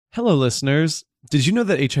Hello, listeners. Did you know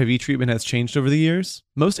that HIV treatment has changed over the years?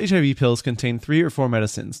 Most HIV pills contain 3 or 4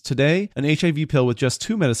 medicines. Today, an HIV pill with just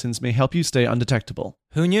 2 medicines may help you stay undetectable.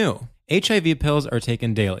 Who knew? HIV pills are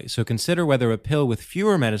taken daily, so consider whether a pill with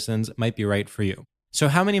fewer medicines might be right for you. So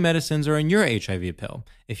how many medicines are in your HIV pill?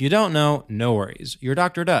 If you don't know, no worries. Your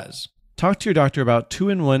doctor does. Talk to your doctor about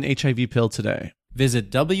 2-in-1 HIV pill today.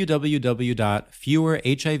 Visit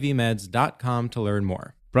www.fewerhivmeds.com to learn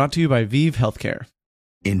more. Brought to you by ViiV Healthcare.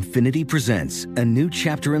 Infiniti presents a new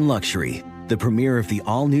chapter in luxury, the premiere of the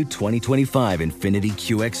all-new 2025 Infiniti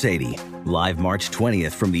QX80, live March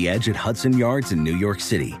 20th from the Edge at Hudson Yards in New York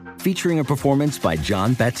City, featuring a performance by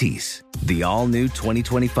Jon Batiste. The all-new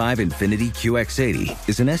 2025 Infiniti QX80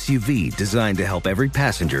 is an SUV designed to help every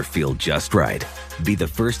passenger feel just right. Be the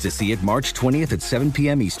first to see it March 20th at 7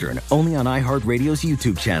 p.m. Eastern, only on iHeartRadio's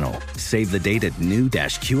YouTube channel. Save the date at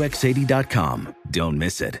new-QX80.com. Don't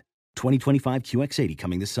miss it. 2025 QX80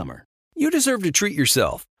 coming this summer. You deserve to treat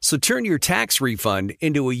yourself, so turn your tax refund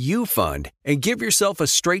into a U fund and give yourself a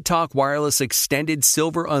Straight Talk Wireless Extended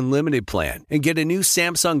Silver Unlimited plan and get a new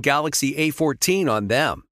Samsung Galaxy A14 on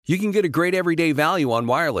them. You can get a great everyday value on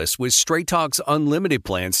wireless with Straight Talk's Unlimited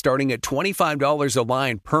plan starting at $25 a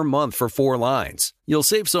line per month for 4 lines. You'll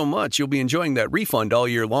save so much you'll be enjoying that refund all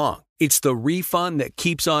year long. It's the refund that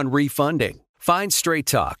keeps on refunding. Find Straight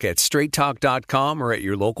Talk at straighttalk.com or at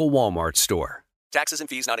your local Walmart store. Taxes and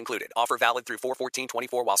fees not included. Offer valid through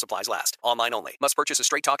 4/14/24 while supplies last. Online only. Must purchase a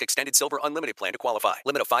Straight Talk Extended Silver Unlimited plan to qualify.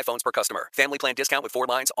 Limit of 5 phones per customer. Family plan discount with 4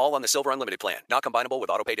 lines, all on the Silver Unlimited plan. Not combinable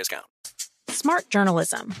with autopay discount. Smart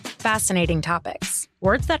journalism. Fascinating topics.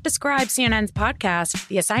 Words that describe CNN's podcast,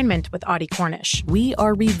 The Assignment with Audie Cornish. We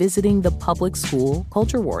are revisiting the public school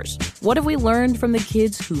culture wars. What have we learned from the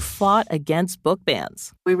kids who fought against book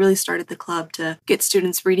bans? We really started the club to get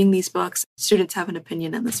students reading these books. Students have an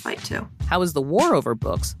opinion in this fight, too. How has the war over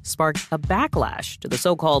books sparked a backlash to the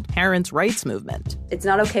so-called parents' rights movement? It's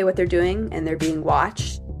not okay what they're doing, and they're being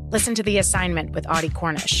watched. Listen to The Assignment with Audie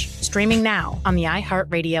Cornish. Streaming now on the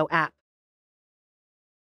iHeartRadio app.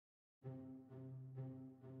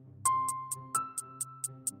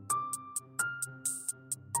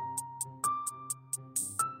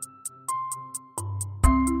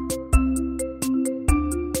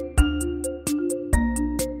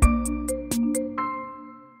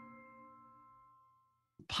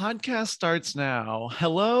 Podcast starts now.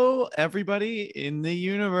 Hello, everybody in the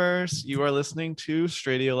universe. You are listening to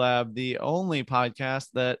Stradiolab, the only podcast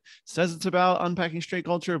that says it's about unpacking straight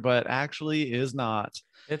culture, but actually is not.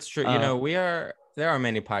 It's true. There are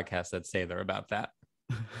many podcasts that say they're about that.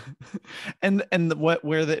 and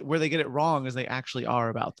where they get it wrong is they actually are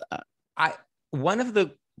about that. One of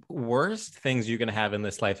the worst things you can have in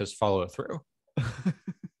this life is follow through.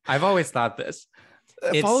 I've always thought this.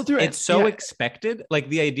 It's so expected. Like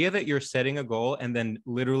the idea that you're setting a goal and then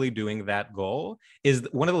literally doing that goal is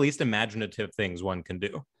one of the least imaginative things one can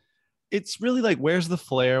do. It's really like, where's the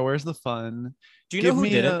flair? Where's the fun? Do you know who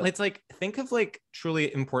did it? It's like, think of like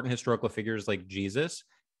truly important historical figures like Jesus.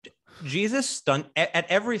 Jesus at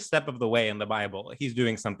every step of the way in the Bible, he's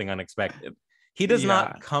doing something unexpected. He does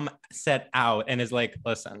not come set out and is like,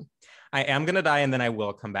 listen, I am going to die and then I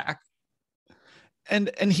will come back.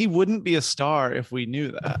 And he wouldn't be a star if we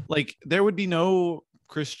knew that. Like, there would be no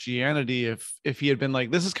Christianity if he had been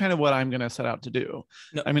like, this is kind of what I'm going to set out to do.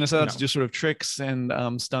 I'm going to set out to do sort of tricks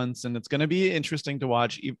and stunts, and it's going to be interesting to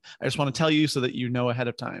watch. I just want to tell you so that you know ahead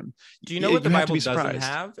of time. Do you know what the Bible doesn't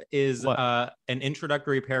have is an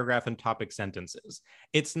introductory paragraph and topic sentences.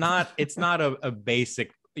 It's not a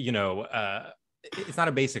basic, it's not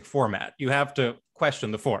a basic format. You have to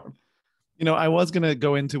question the form. I was going to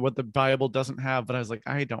go into what the Bible doesn't have, but I was like,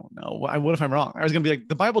 I don't know. What if I'm wrong? I was going to be like,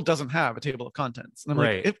 the Bible doesn't have a table of contents. And I'm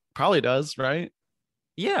like, it probably does, right?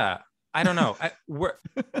 Yeah. I don't know.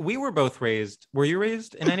 We were both raised. Were you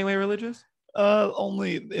raised in any way religious?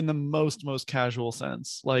 Only in the most casual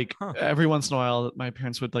sense. Like every once in a while, my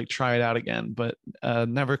parents would like try it out again, but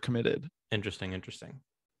never committed. Interesting.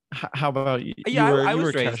 How about you? Yeah, I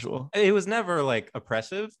was raised. Casual. It was never like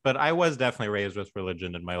oppressive, but I was definitely raised with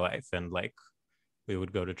religion in my life, and like we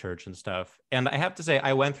would go to church and stuff. And I have to say,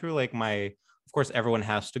 I went through like of course, everyone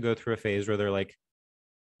has to go through a phase where they're like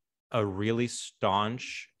a really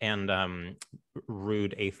staunch and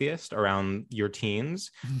rude atheist around your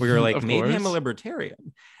teens, where you're like, maybe I'm a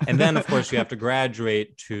libertarian, and then of course you have to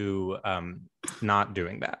graduate to not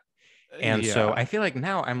doing that. And so I feel like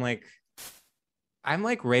now I'm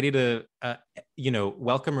ready to,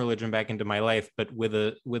 welcome religion back into my life, but with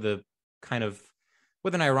a kind of,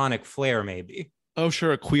 with an ironic flair, maybe. Oh,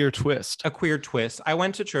 sure. A queer twist. I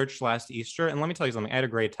went to church last Easter, and let me tell you something. I had a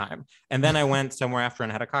great time. And then I went somewhere after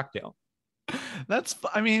and had a cocktail.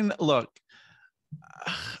 Look,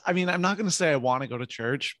 I'm not going to say I want to go to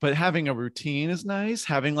church, but having a routine is nice.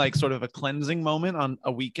 Having like sort of a cleansing moment on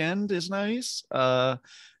a weekend is nice.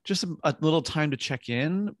 Just a little time to check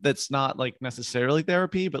in. That's not like necessarily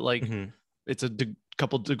therapy, but like it's a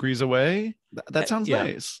couple degrees away. That sounds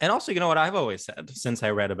nice. And also, you know what I've always said since I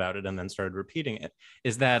read about it and then started repeating it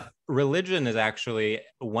is that religion is actually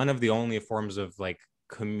one of the only forms of like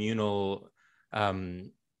communal,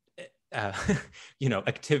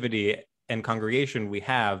 activity and congregation we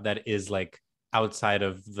have that is like outside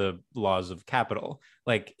of the laws of capital.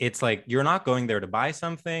 Like, it's like, you're not going there to buy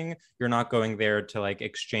something. You're not going there to like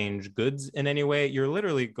exchange goods in any way. You're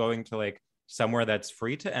literally going to like somewhere that's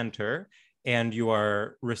free to enter, and you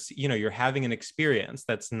are, you're having an experience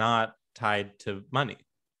that's not tied to money.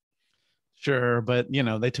 Sure, but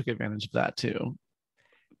they took advantage of that too.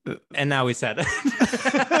 And now we said it.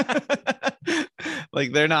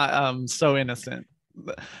 Like, they're not so innocent.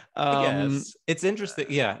 Yes, it's interesting.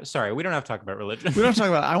 Yeah, sorry, we don't have to talk about religion. We don't have to talk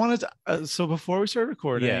about it. I wanted to so before we start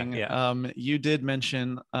recording, you did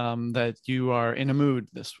mention that you are in a mood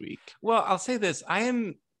this week. Well, I'll say this. I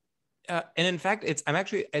am and in fact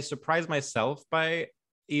I surprised myself by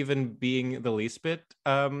even being the least bit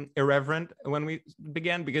irreverent when we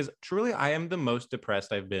began, because truly I am the most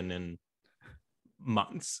depressed I've been in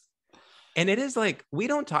months. And it is like, we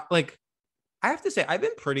don't talk, like, I have to say, I've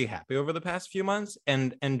been pretty happy over the past few months.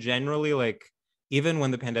 And generally, like, even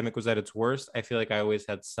when the pandemic was at its worst, I feel like I always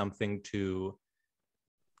had something to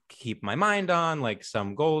keep my mind on, like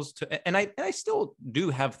some goals to, and I still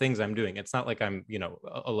do have things I'm doing. It's not like I'm,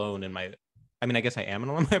 alone in my, I guess I am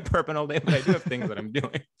alone in my apartment all day, but I do have things that I'm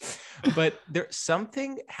doing. But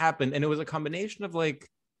something happened, and it was a combination of like,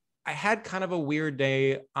 I had kind of a weird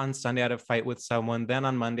day on Sunday. I had a fight with someone. Then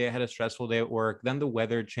on Monday, I had a stressful day at work. Then the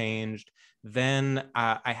weather changed. Then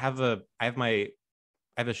I have a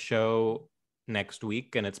show next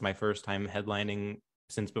week, and it's my first time headlining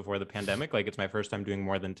since before the pandemic. Like, it's my first time doing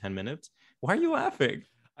more than 10 minutes. Why are you laughing?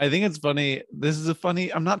 I think it's funny. This is a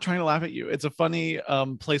funny, I'm not trying to laugh at you. It's a funny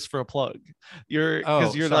place for a plug. You're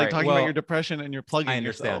like talking about your depression and you're plugging I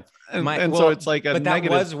understand. yourself. So it's like a but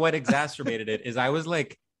negative. That was what exacerbated it, is I was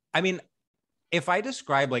like, if I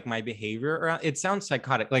describe like my behavior around, it sounds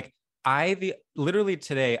psychotic. Like, literally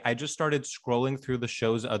today, I just started scrolling through the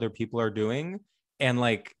shows other people are doing and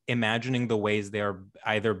like imagining the ways they are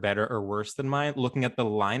either better or worse than mine, looking at the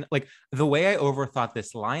line, like the way I overthought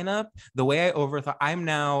this lineup, the way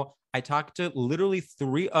I talked to literally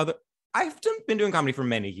I've been doing comedy for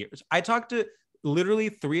many years. I talked to literally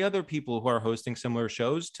 3 other people who are hosting similar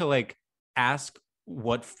shows to like ask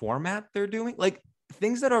what format they're doing, like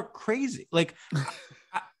things that are crazy. Like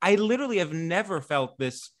I literally have never felt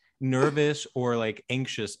this nervous or like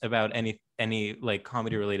anxious about any like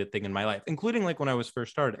comedy related thing in my life, including like when I was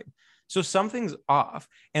first starting. So something's off.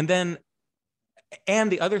 And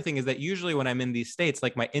the other thing is that usually when I'm in these states,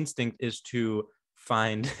 like my instinct is to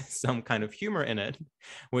find some kind of humor in it,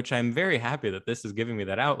 which I'm very happy that this is giving me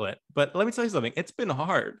that outlet. But let me tell you something, it's been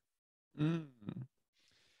hard.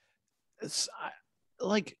 It's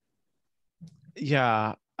like,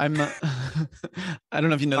 yeah, I'm I don't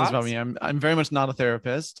know if you know this about me. I'm very much not a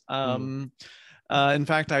therapist. In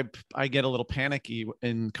fact, I get a little panicky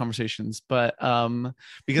in conversations, but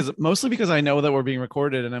because I know that we're being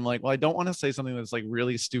recorded, and I'm like, well, I don't want to say something that's like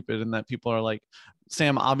really stupid and that people are like,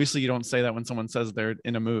 Sam, obviously you don't say that when someone says they're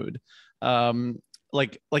in a mood.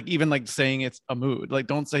 Like even like saying it's a mood, like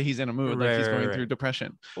don't say he's in a mood, like he's going through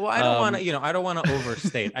depression. Well, I don't want to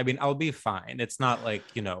overstate. I'll be fine. It's not like,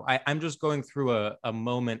 I'm just going through a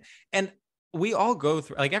moment, and we all go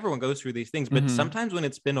through, like everyone goes through these things, but sometimes when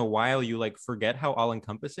it's been a while, you like forget how all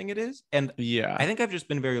encompassing it is. And yeah, I think I've just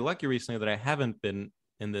been very lucky recently that I haven't been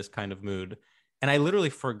in this kind of mood. And I literally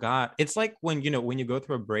forgot. It's like when you go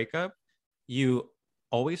through a breakup, you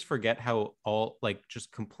always forget how all like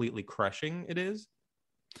just completely crushing it is.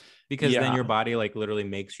 Because then your body like literally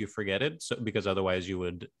makes you forget it. So because otherwise you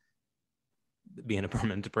would be in a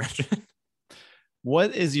permanent depression.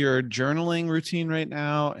 What is your journaling routine right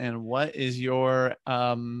now? And what is your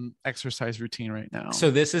exercise routine right now?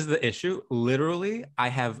 So this is the issue. Literally, I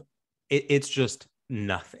have, it's just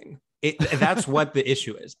nothing. That's what the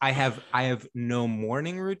issue is. I have no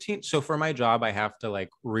morning routine. So for my job, I have to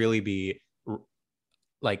like really be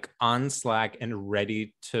like on Slack and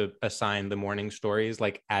ready to assign the morning stories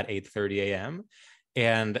like at 8:30 a.m.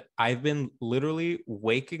 And I've been literally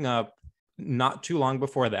waking up not too long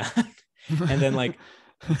before that and then like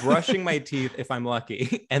brushing my teeth if I'm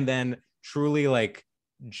lucky, and then truly like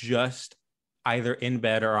just either in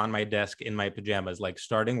bed or on my desk in my pajamas, like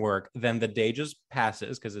starting work. Then the day just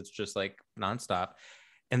passes because it's just like nonstop.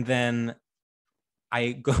 And then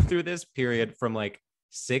I go through this period from like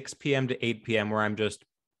 6 p.m. to 8 p.m. where I'm just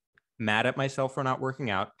mad at myself for not working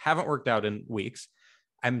out. Haven't worked out in weeks.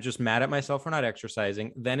 I'm just mad at myself for not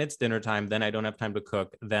exercising. Then it's dinner time. Then I don't have time to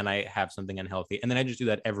cook. Then I have something unhealthy. And then I just do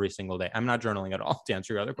that every single day. I'm not journaling at all, to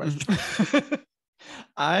answer your other question.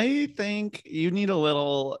 I think you need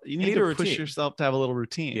to push yourself to have a little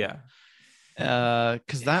routine. Yeah.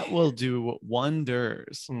 Because that will do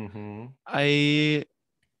wonders. And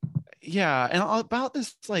about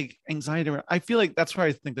this like anxiety, I feel like that's where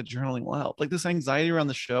I think the journaling will help. Like this anxiety around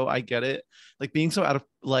the show, I get it. Like being so out of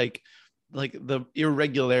like the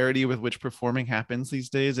irregularity with which performing happens these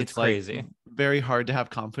days, it's like crazy. Very hard to have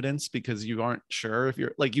confidence because you aren't sure if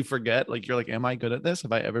you're like, you forget, like you're like, am I good at this?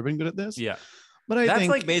 Have I ever been good at this? Yeah. But I that's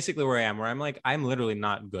think like basically where I'm like, I'm literally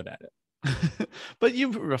not good at it. But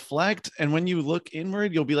you reflect, and when you look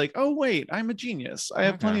inward, you'll be like, oh wait, I'm a genius. I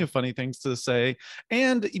have plenty of funny things to say.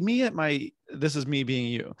 And this is me being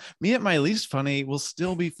you. Me at my least funny will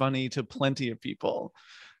still be funny to plenty of people.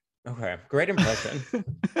 Okay, great impression.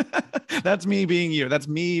 That's me being you. That's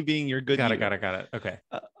me being your good. Got it. Okay.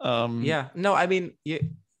 Yeah. No, I mean,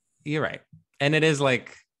 you're right. And it is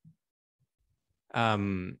like,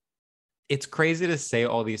 it's crazy to say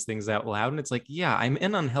all these things out loud. And it's like, yeah, I'm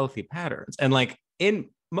in unhealthy patterns. And like in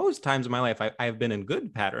most times in my life, I've been in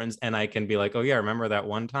good patterns, and I can be like, oh yeah, remember that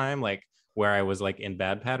one time like where I was like in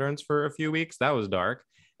bad patterns for a few weeks? That was dark.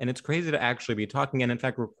 And it's crazy to actually be talking and in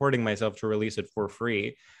fact recording myself to release it for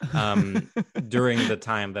free during the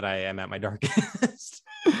time that I am at my darkest.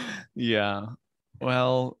 Yeah.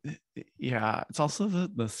 Well, yeah, it's also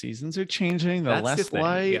the seasons are changing. That's less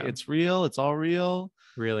light. Yeah. It's real. It's all real.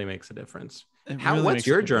 Really makes a difference. What's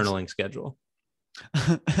your journaling schedule?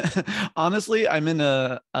 Honestly, I'm in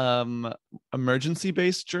a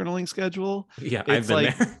emergency-based journaling schedule. Yeah, I've been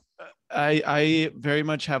like, there. I very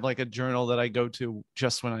much have like a journal that I go to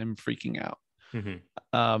just when I'm freaking out,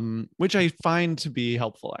 which I find to be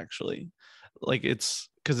helpful actually. Like it's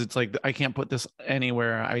because it's like I can't put this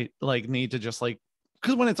anywhere. I like need to just like,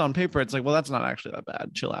 because when it's on paper, it's like, well, that's not actually that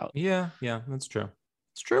bad. Chill out. Yeah, that's true.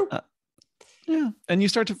 It's true. Yeah, and you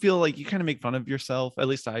start to feel like you kind of make fun of yourself. At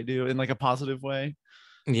least I do, in like a positive way.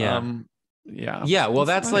 Yeah. Yeah. Well,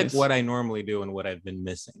 that's nice. Like what I normally do and what I've been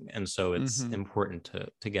missing, and so it's important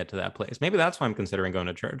to get to that place. Maybe that's why I'm considering going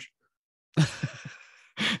to church.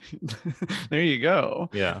 There you go.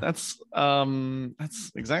 Yeah, that's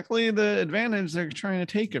exactly the advantage they're trying to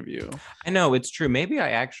take of you. I know, it's true. Maybe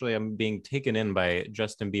I actually am being taken in by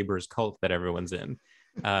Justin Bieber's cult that everyone's in,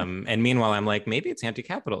 and meanwhile I'm like, maybe it's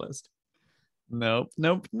anti-capitalist. Nope.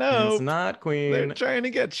 It's not, Queen. They're trying to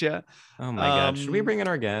get you. Oh my God. Should we bring in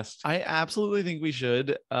our guest? I absolutely think we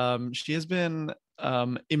should. She has been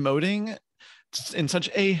emoting in such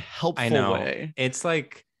a helpful way. It's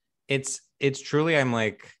like, it's truly, I'm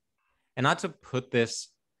like, and not to put this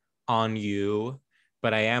on you,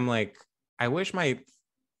 but I am like, I wish my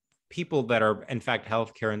people that are in fact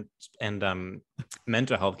healthcare and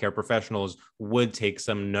mental health care professionals would take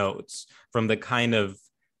some notes from the kind of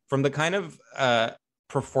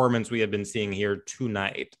performance we have been seeing here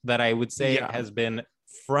tonight, that I would say has been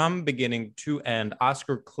from beginning to end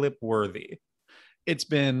Oscar clip worthy. It's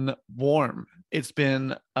been warm. It's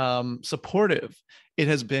been supportive. It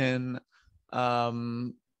has been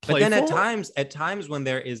playful. But then at times when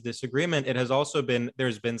there is disagreement, it has also been,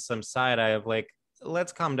 there's been some side eye of like,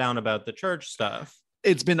 let's calm down about the church stuff.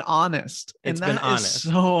 It's been honest. It's been honest.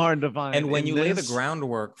 So hard to find. And when you lay the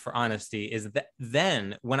groundwork for honesty, is that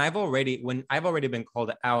then when I've already been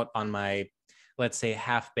called out on my, let's say,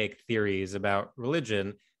 half-baked theories about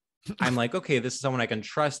religion, I'm like, okay, this is someone I can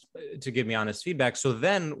trust to give me honest feedback. So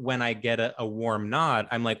then when I get a warm nod,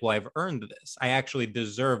 I'm like, well, I've earned this. I actually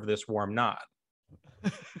deserve this warm nod.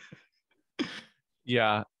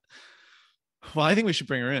 Yeah. Well, I think we should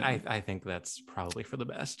bring her in. I think that's probably for the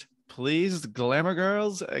best. Please, glamour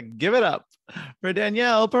girls, give it up for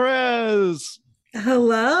Danielle Perez.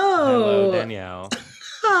 Hello, Danielle.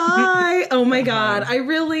 Hi. Oh my God.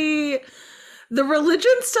 The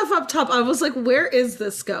religion stuff up top, I was like, where is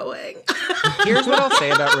this going? Here's what I'll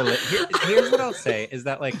say about religion. Here's what I'll say is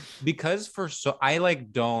that like, because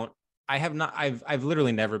I've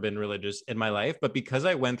literally never been religious in my life, but because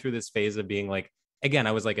I went through this phase of being like, again,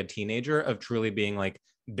 I was like a teenager of truly being like,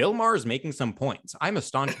 Bill Maher is making some points. I'm a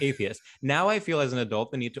staunch atheist. Now I feel as an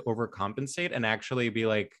adult the need to overcompensate and actually be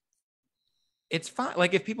like, it's fine.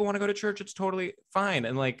 Like if people want to go to church, it's totally fine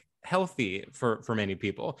and like healthy for many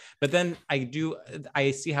people. But then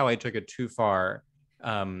I see how I took it too far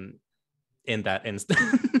in that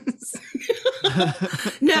instance.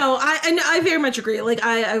 No, I very much agree. Like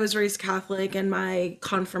I was raised Catholic and my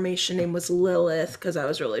confirmation name was Lilith because I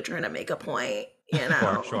was really trying to make a point, you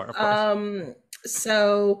know. Sure, of course.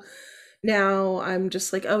 So now I'm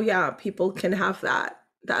just like, oh yeah, people can have that.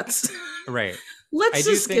 That's right. Let's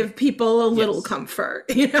just give people a little comfort,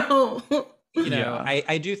 you know.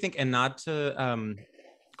 I do think, and not to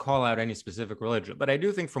call out any specific religion, but I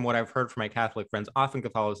do think from what I've heard from my Catholic friends, often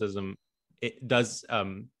Catholicism, it does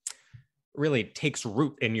really takes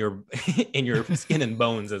root in your skin and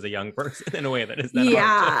bones as a young person in a way that is then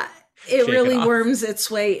hard to it really worms its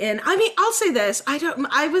way in. I mean, I'll say this,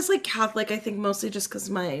 I was like Catholic, I think mostly just because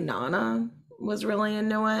my Nana was really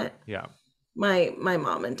into it. Yeah. My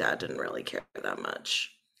mom and dad didn't really care that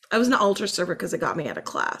much. I was an altar server because it got me out of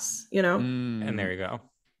class, you know? And there you go.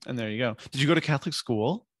 Did you go to Catholic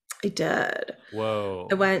school? I did. Whoa.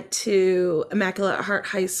 I went to Immaculate Heart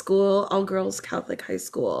High School, all girls Catholic high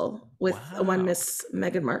school with one Miss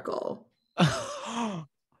Meghan Markle.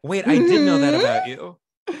 Wait, I did know that about you.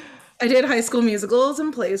 I did High School Musicals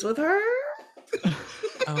and plays with her.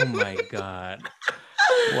 Oh my God.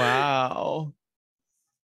 Wow.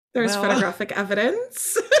 There's photographic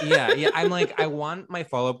evidence. Yeah. I'm like, I want my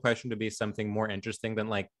follow-up question to be something more interesting than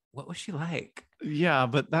like, what was she like? Yeah,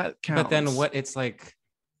 but that counts. But then what it's like,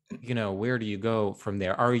 you know, where do you go from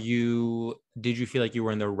there? Did you feel like you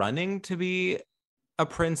were in the running to be a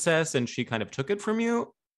princess and she kind of took it from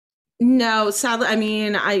you? No, sadly, I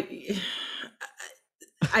mean, I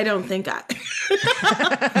don't think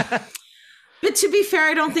But to be fair,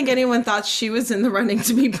 I don't think anyone thought she was in the running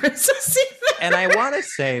to be princess either. And I want to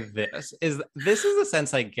say this is the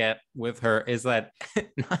sense I get with her is that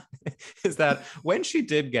when she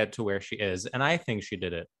did get to where she is, and I think she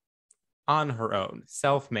did it on her own,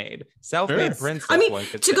 self-made princess. I mean,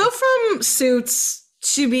 to go from Suits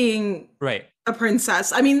to being a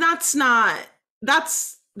princess, I mean, that's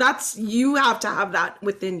you have to have that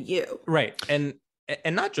within you. Right. And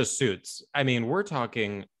not just Suits. I mean, we're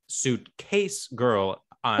talking Suitcase girl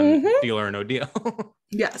on Deal or No Deal.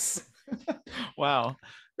 Yes. Wow.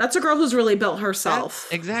 That's a girl who's really built herself.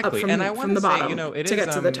 Exactly. And I want to say, you know, to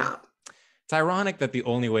get to the top. It's ironic that the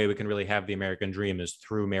only way we can really have the American dream is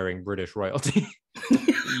through marrying British royalty.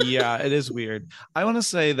 Yeah, it is weird. I want to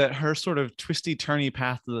say that her sort of twisty turny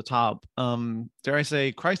path to the top, dare I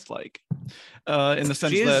say Christ-like, in the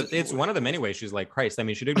sense that it's one of the many ways she's like Christ. I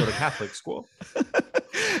mean, she did go to Catholic school.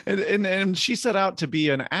 and she set out to be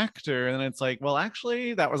an actor, and it's like, well,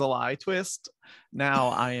 actually that was a lie. Twist. Now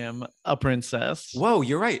I am a princess. Whoa,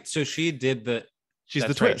 you're right. So she did She's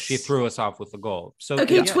the twist. Right. She threw us off with the goal. So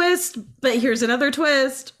okay, twist. But here's another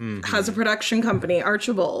twist. Has a production company,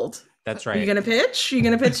 Archibald. That's right. Are you gonna pitch?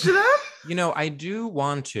 To them? You know, I do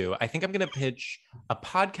want to. I think I'm gonna pitch a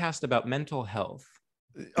podcast about mental health.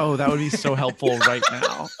 Oh, that would be so helpful right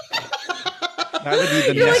now. That would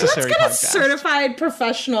be the necessary let's get podcast. A certified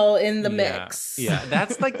professional in the mix. Yeah,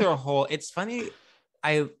 that's like their whole. It's funny.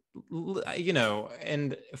 You know,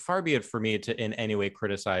 and far be it for me to in any way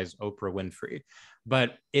criticize Oprah Winfrey,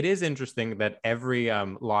 but it is interesting that every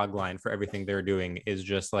log line for everything they're doing is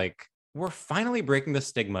just like, we're finally breaking the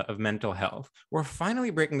stigma of mental health. We're finally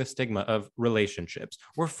breaking the stigma of relationships.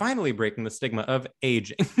 We're finally breaking the stigma of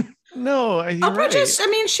aging. No, you're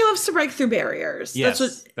Oprah she loves to break through barriers.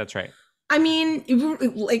 Yes, that's right. I mean,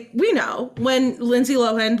 like we know when Lindsay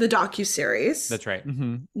Lohan, the docuseries, that's right,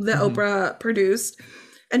 that Oprah produced.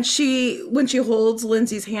 And when she holds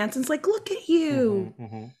Lindsay's hands and is like, look at you.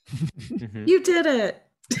 You did it.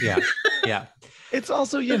 Yeah. It's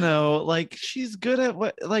also, you know, like she's good at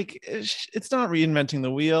what, like, it's not reinventing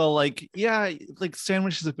the wheel. Like, yeah, like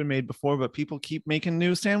sandwiches have been made before, but people keep making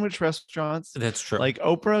new sandwich restaurants. That's true. Like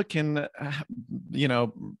Oprah can, you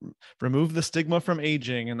know, remove the stigma from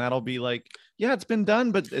aging, and that'll be like, yeah, it's been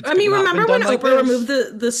done, but it's remember when Oprah removed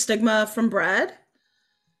the stigma from bread?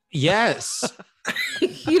 Yes.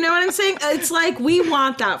 You know what I'm saying? It's like we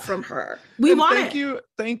want that from her.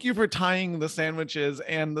 Thank you for tying the sandwiches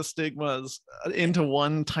and the stigmas into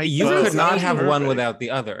one tight. You could not have one without the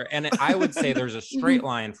other. And I would say there's a straight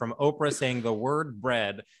line from Oprah saying the word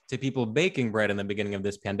bread to people baking bread in the beginning of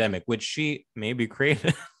this pandemic, which she maybe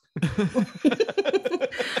created.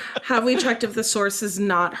 Have we checked if the source is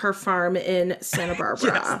not her farm in Santa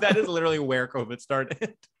Barbara? Yes, that is literally where COVID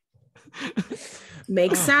started.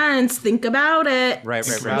 Makes sense. Think about it. Right.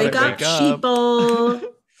 Wake up, sheeple.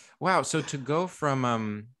 Wow. So to go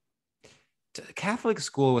from Catholic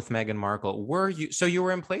school with Meghan Markle. So you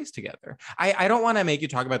were in plays together. I don't want to make you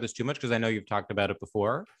talk about this too much because I know you've talked about it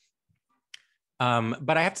before.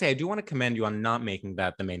 But I have to say, I do want to commend you on not making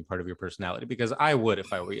that the main part of your personality, because I would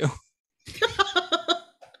if I were you.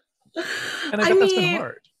 And I bet that's been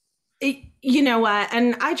hard. You know what?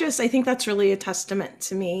 And I think that's really a testament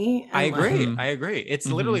to me. I agree. I agree. It's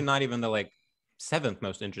literally not even the like 7th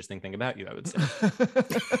most interesting thing about you, I would say.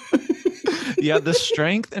 Yeah, the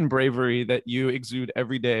strength and bravery that you exude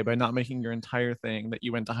every day by not making your entire thing that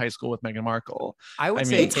you went to high school with Meghan Markle. I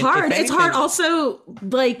mean, it's hard. It's hard also,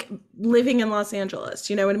 like, living in Los Angeles,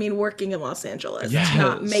 you know what I mean? Working in Los Angeles. Yes. To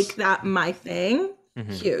not make that my thing.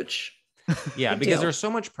 Huge. Yeah, because there's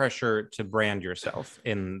so much pressure to brand yourself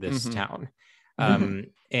in this town.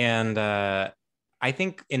 And I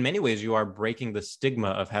think in many ways you are breaking the stigma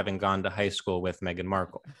of having gone to high school with Meghan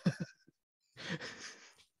Markle.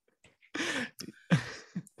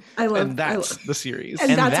 That's the series.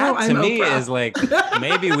 And that's that, how I'm to me, Oprah. is like,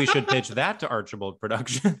 maybe we should pitch that to Archibald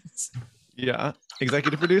Productions. Yeah,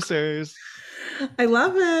 executive producers. I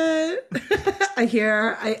love it. I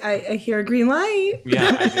hear a green light.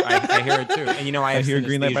 Yeah, I hear it too. And you know, I hear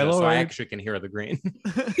green light by Lord. So I actually can hear the green.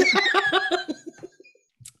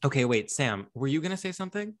 Okay, wait, Sam, were you gonna say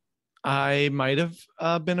something? I might have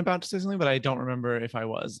been about to say something, but I don't remember if I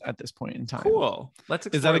was at this point in time. Cool. Let's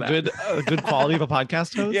explore Is that a good quality of a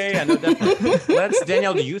podcast host? Yeah, no, definitely.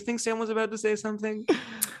 Danielle, do you think Sam was about to say something?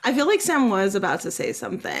 I feel like Sam was about to say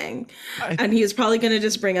something. And he was probably going to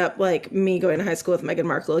just bring up like me going to high school with Meghan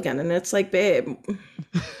Markle again. And it's like, babe,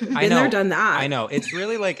 been there, done that. I know. It's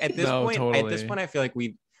really like at this point, totally. I feel like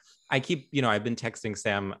I've been texting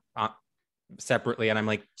Sam separately, and I'm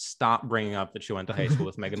like, stop bringing up that she went to high school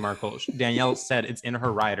with Meghan Markle. Danielle said it's in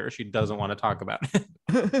her rider. She doesn't want to talk about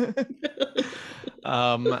it.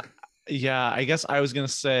 Yeah, I guess I was gonna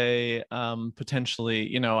say potentially,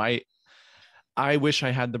 you know, I wish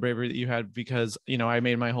I had the bravery that you had, because, you know, I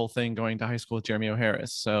made my whole thing going to high school with Jeremy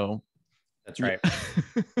O'Harris. So that's right.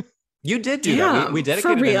 You did do that. We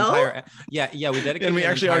dedicated for real? an entire we dedicated, and we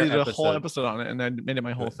actually already did a whole episode. episode on it, and I made it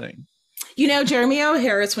my whole thing. You know, Jeremy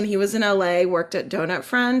O'Harris, when he was in LA, worked at Donut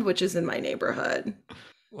Friend, which is in my neighborhood.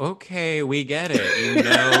 Okay, we get it. You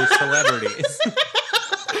know celebrities.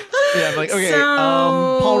 Yeah, I'm like, okay,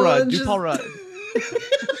 Paul Rudd. Do Paul Rudd.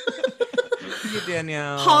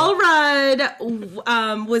 Danielle. Paul Rudd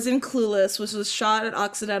was in Clueless, which was shot at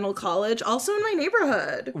Occidental College, also in my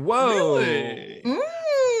neighborhood. Whoa. Really?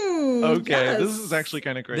 Okay, yes. This is actually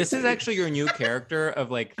kind of crazy. This is actually your new character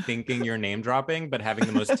of like thinking you're name dropping, but having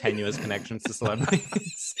the most tenuous connections to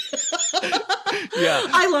celebrities. Yeah.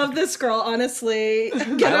 I love this girl, honestly.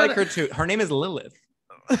 I like her too. Her name is Lilith.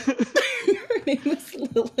 Her name is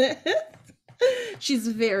Lilith. She's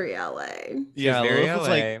very LA. Yeah, very Lilith. LA. It's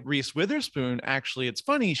like Reese Witherspoon. Actually, it's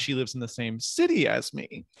funny. She lives in the same city as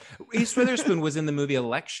me. Reese Witherspoon was in the movie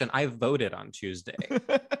Election. I voted on Tuesday.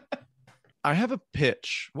 I have a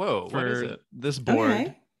pitch. Whoa, for what is it? This board.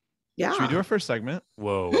 Okay. Yeah. Should we do our first segment?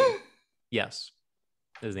 Whoa. Yes,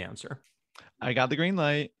 is the answer. I got the green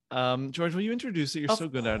light. George, will you introduce it? You're so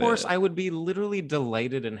good at it. Of course, I would be literally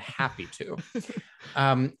delighted and happy to.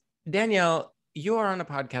 Danielle, you are on a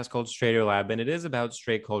podcast called Straighter Lab, and it is about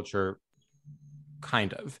straight culture,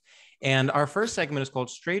 kind of. And our first segment is called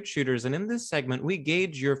Straight Shooters. And in this segment, we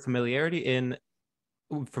gauge your familiarity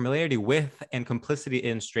with and complicity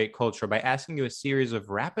in straight culture by asking you a series of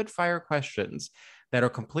rapid fire questions that are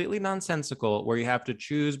completely nonsensical, where you have to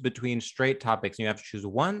choose between straight topics and you have to choose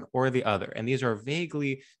one or the other. And these are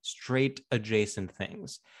vaguely straight adjacent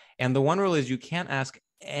things. And the one rule is you can't ask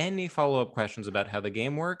any follow-up questions about how the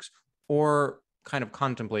game works or kind of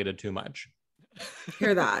contemplate it too much.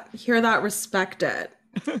 Hear that, respect it.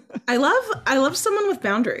 I love someone with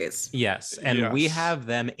boundaries. Yes, and we have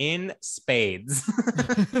them in spades.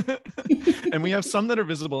 And we have some that are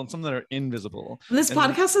visible and some that are invisible. This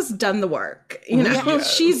podcast has done the work. You know,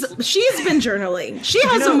 yes. She's been journaling. She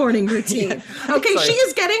has a morning routine. Yeah. Okay, she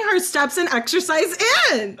is getting her steps and exercise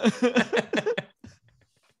in.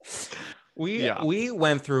 We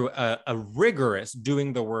went through a rigorous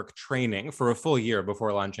doing the work training for a full year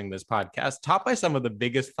before launching this podcast, taught by some of the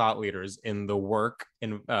biggest thought leaders in the work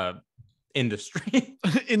industry.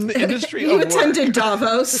 In the industry you of attended work.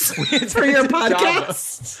 Davos for your podcast.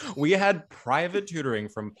 Davos. We had private tutoring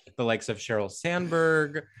from the likes of Sheryl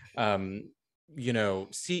Sandberg,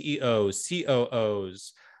 CEOs,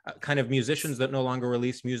 COOs, kind of musicians that no longer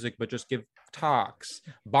release music but just give talks.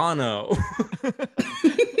 Bono.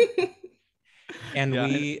 And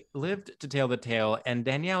we lived to tell the tale. And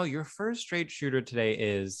Danielle, your first straight shooter today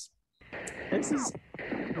this is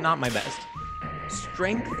not my best.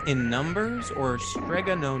 Strength in numbers or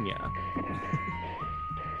stregononia?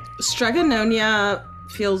 Stregononia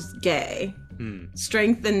feels gay.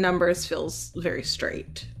 Strength in numbers feels very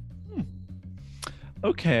straight.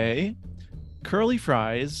 Okay. Curly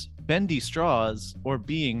fries, bendy straws, or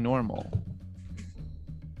being normal?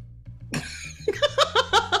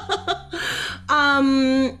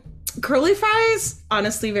 Curly fries,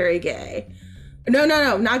 honestly, very gay. No,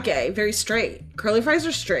 not gay. Very straight. Curly fries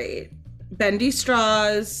are straight. Bendy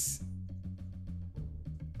straws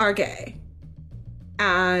are gay.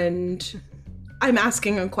 And I'm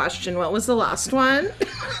asking a question. What was the last one?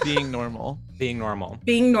 Being normal. Being normal.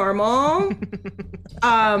 Being normal.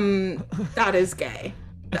 That is gay.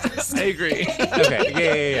 I agree.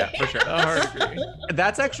 Okay, yeah, for sure. I agree.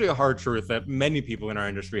 That's actually a hard truth that many people in our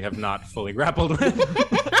industry have not fully grappled with.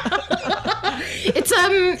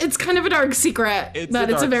 It's kind of a dark secret, but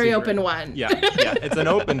it's a very secret. Open one. Yeah, it's an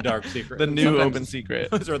open dark secret. The new open secret.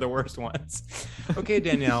 Those are the worst ones. Okay,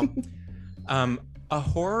 Danielle. A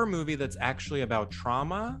horror movie that's actually about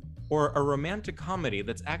trauma, or a romantic comedy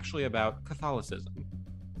that's actually about Catholicism?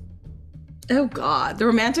 Oh God, the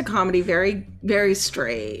romantic comedy, very, very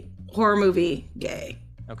straight. Horror movie, gay.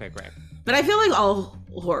 Okay, great. But I feel like all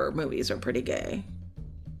horror movies are pretty gay.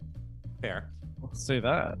 Fair. I'll say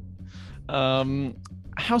that.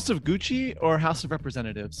 House of Gucci or House of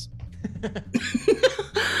Representatives?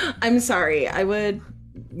 I'm sorry, I would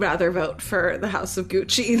rather vote for the House of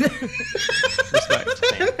Gucci than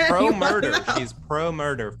Respect. Pro-murder. She's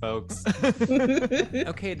pro-murder, folks.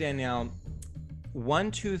 Okay, Danielle.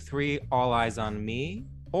 1, 2, 3, all eyes on me,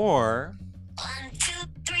 or 1, 2,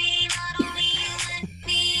 3, not only you and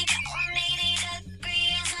me, 180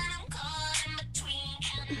 degrees and I'm caught in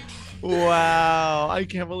between. Wow, I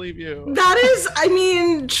can't believe you. That is, I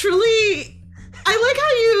mean, truly, I like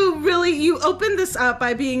how you opened this up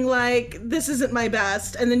by being like, this isn't my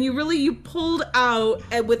best, and then you pulled out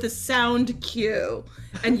with a sound cue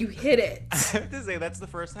and you hit it. I have to say, that's the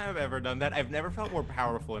first time I've ever done that. I've never felt more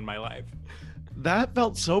powerful in my life. That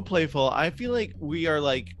felt so playful. I feel like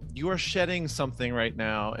you are shedding something right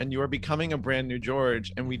now and you are becoming a brand new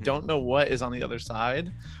George, and we don't know what is on the other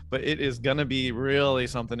side, but it is going to be really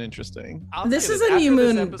something interesting. This is a new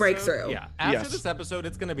moon breakthrough. Yeah. After this episode,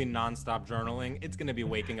 it's going to be nonstop journaling. It's going to be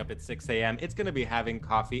waking up at 6 a.m. It's going to be having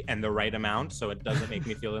coffee and the right amount so it doesn't make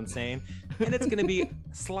me feel insane. And it's going to be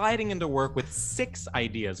sliding into work with 6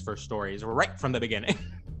 ideas for stories right from the beginning.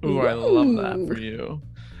 Ooh, I love that for you.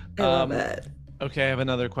 I love it. Okay, I have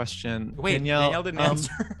another question. Wait, Danielle didn't answer.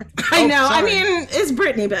 I know. Sorry. I mean, it's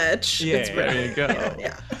Britney, bitch. Yeah, it's Britney. There you go.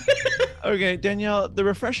 Yeah. Okay, Danielle, the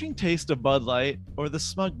refreshing taste of Bud Light or the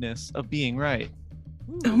smugness of being right?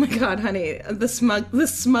 Oh my God, honey, the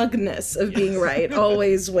smugness of being right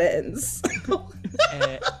always wins.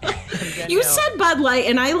 You said Bud Light,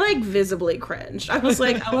 and I like visibly cringed. I was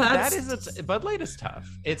like, oh, Bud Light is tough.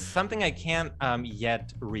 It's something I can't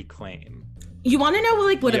yet reclaim. You want to know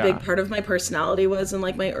like what a big part of my personality was in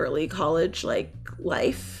like my early college like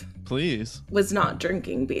life? Please. Was not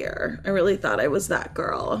drinking beer. I really thought I was that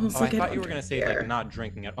girl. I thought you were going to say like not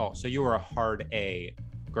drinking at all. So you were a hard A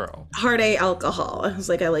girl. Hard A alcohol. I was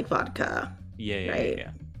like, I like vodka. Yeah.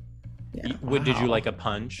 Did you like a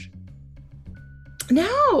punch?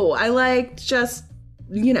 No, I liked just,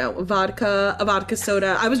 a vodka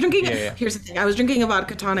soda. I was drinking, here's the thing, I was drinking a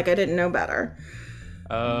vodka tonic. I didn't know better.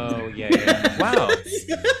 Oh, yeah. Wow.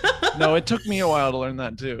 No, it took me a while to learn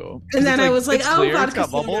that too. And then I was like, oh, clear, vodka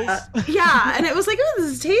it's got bubbles. Yeah, and it was like, oh,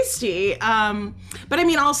 this is tasty. But I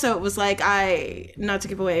mean, also it was like, not to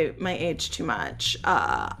give away my age too much,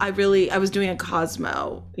 I was doing a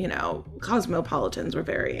Cosmo, Cosmopolitans were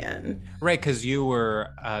very in. Right, because you were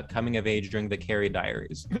coming of age during the Carrie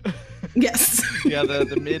Diaries. Yes. Yeah,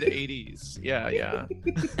 the mid 80s. Yeah.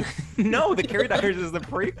 No, the Carrie Diaries is the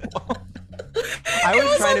prequel. I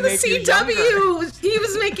was trying to make you younger. He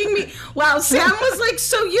was making me. Wow, Sam was like,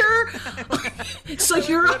 so you're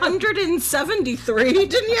 173,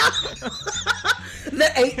 Danielle. The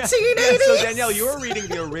 1880s. Yeah, so Danielle, you were reading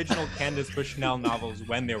the original Candace Bushnell novels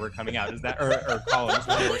when they were coming out. Is that or columns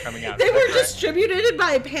when they were coming out? They were distributed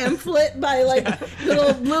by pamphlet by like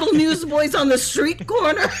little newsboys on the street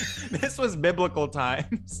corner. This was biblical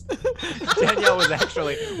times. Danielle was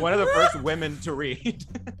actually one of the first women to read.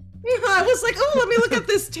 I was like, oh, let me look at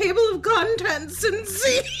this table of contents and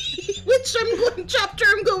see which chapter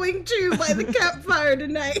I'm going to by the campfire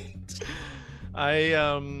tonight.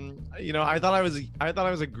 I thought I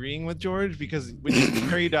was agreeing with George because when you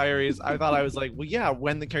Carrie Diaries, I thought I was like, well, yeah,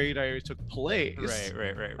 when the Carrie Diaries took place.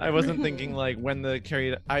 Right. I wasn't thinking like when the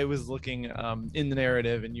Carrie. I was looking in the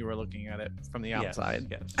narrative, and you were looking at it from the outside.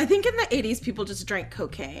 Yes. I think in the 80s, people just drank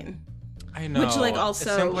cocaine. I know. Which like also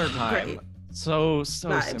a simpler time. great. So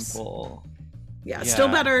Vibes. simple. Yeah, still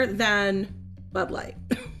better than Bud Light.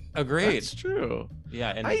 Agreed. That's true. Yeah,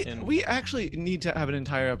 and we actually need to have an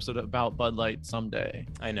entire episode about Bud Light someday.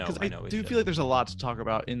 I know. Because I do feel like there's a lot to talk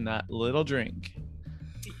about in that little drink.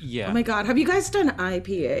 Yeah. Oh my God, have you guys done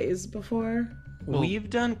IPAs before? We've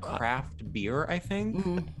done craft beer, I think.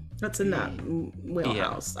 Mm-hmm. That's in that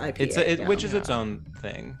wheelhouse. IPA, which is its own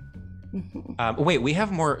thing. Mm-hmm. Wait, we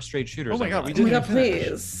have more straight shooters. Oh my God, we Oh my didn't God, finish.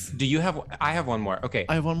 please. Do you have? I have one more. Okay.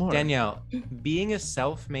 I have one more. Danielle, being a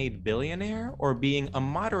self-made billionaire or being a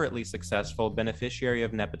moderately successful beneficiary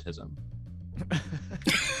of nepotism?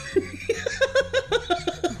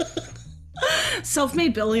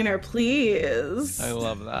 Self-made billionaire, please. I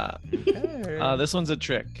love that. This one's a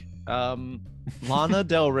trick. Lana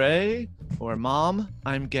Del Rey or Mom,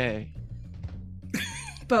 I'm gay.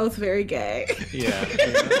 Both very gay. Yeah.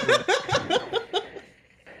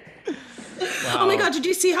 Wow. Oh my God, did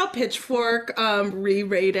you see how Pitchfork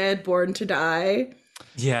re-rated Born to Die?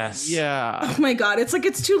 Yes. Yeah. Oh my God, it's like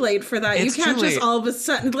it's too late for that. It's you can't too just late. all of a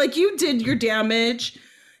sudden, like you did your damage.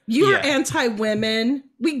 You're Yeah. anti-women.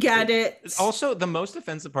 We get it. Also, the most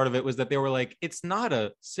offensive part of it was that they were like, it's not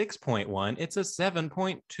a 6.1, it's a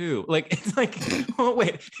 7.2. Like, it's like, oh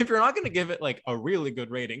wait, if you're not going to give it like a really good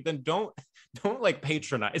rating, then don't like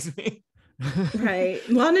patronize me. Right.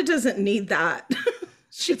 Lana doesn't need that.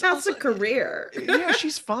 She has a career. Yeah,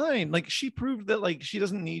 she's fine. Like she proved that like she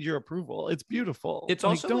doesn't need your approval. It's beautiful. It's like,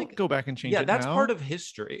 also don't like, go back and change yeah, it. that's now. part of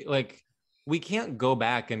history. Like we can't go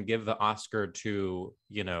back and give the Oscar to,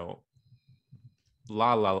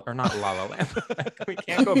 La La or not La La Land. We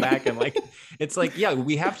can't go back and like it's like, yeah,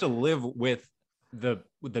 we have to live with the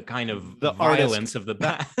kind of The violence artist. of the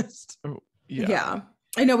past. Yeah.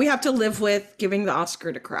 I know we have to live with giving the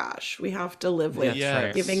Oscar to Crash. We have to live with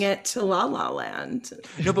Yes. giving it to La La Land.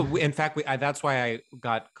 No, but in fact, that's why I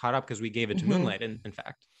got caught up because we gave it to Moonlight. In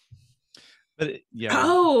fact, But yeah.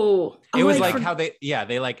 it was like how they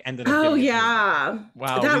like ended up. Oh giving it to yeah.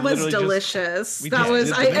 Wow, That we was literally delicious. we That just was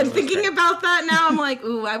did I'm delicious. thinking about that now. I'm like,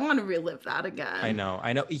 ooh, I want to relive that again. I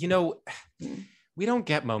know. We don't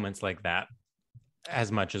get moments like that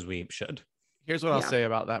as much as we should. Here's what I'll say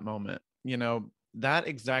about that moment. That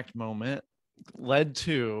exact moment led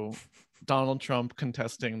to Donald Trump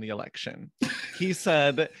contesting the election. He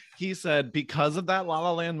said, because of that La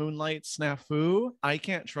La Land Moonlight snafu, I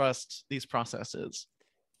can't trust these processes.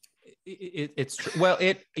 It's true. Well,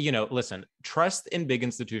 listen, trust in big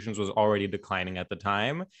institutions was already declining at the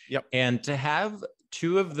time. Yep. And to have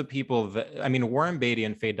two of the people Warren Beatty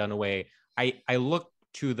and Faye Dunaway, I look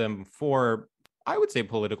to them for, I would say,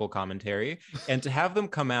 political commentary, and to have them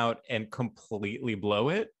come out and completely blow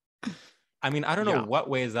it. I don't know what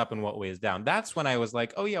way is up and what way is down. That's when I was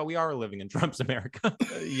like, oh yeah, we are living in Trump's America.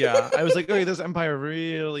 Yeah. I was like, okay, this empire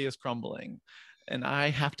really is crumbling. And I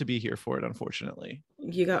have to be here for it, unfortunately.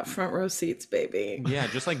 You got front row seats, baby. Yeah,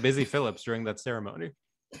 just like Busy Phillips during that ceremony.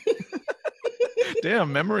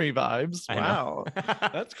 Damn, memory vibes. I know. Wow.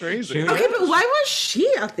 That's crazy. Okay, but why was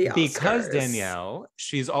she at the Oscars? Because Danielle,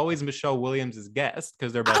 she's always Michelle Williams' guest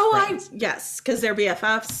because they're best friends. Yes, because they're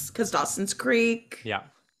BFFs, because Dawson's Creek. Yeah.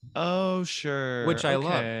 Oh, sure. Which I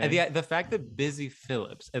love. Okay. And the fact that Busy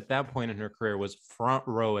Phillips at that point in her career was front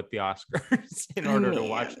row at the Oscars in order to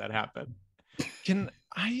watch that happen. Can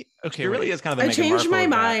I? Okay. It really is kind of the I Meghan changed Markle my of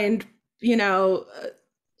that. mind.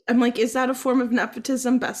 I'm like, is that a form of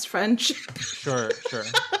nepotism, best friendship? Sure.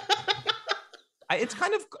 It's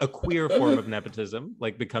kind of a queer form of nepotism,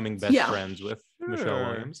 like becoming best friends with Michelle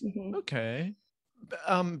Williams. Mm-hmm. Okay.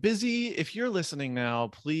 Busy, if you're listening now,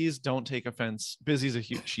 please don't take offense. Busy's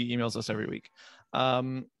she emails us every week.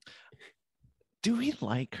 Do we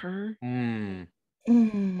like her?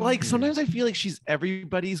 Like sometimes I feel like she's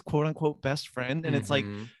everybody's quote unquote best friend, and it's like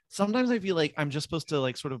sometimes I feel like I'm just supposed to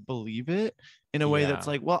like sort of believe it in a way that's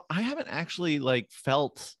like, well, I haven't actually like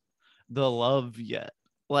felt the love yet.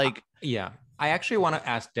 Like, yeah, I actually want to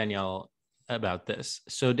ask Danielle about this.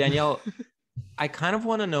 So Danielle, I kind of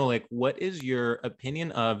want to know, like, what is your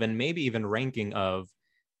opinion of, and maybe even ranking of,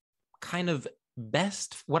 kind of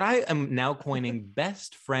what I am now coining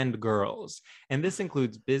best friend girls, and this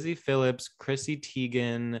includes Busy Phillips, Chrissy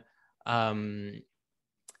Teigen,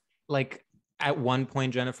 like at one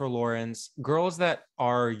point Jennifer Lawrence, girls that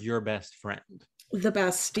are your best friend. The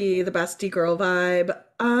bestie girl vibe.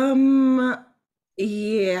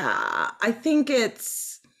 Yeah, I think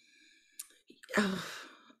it's Oh,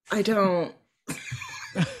 I don't.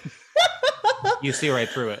 You see right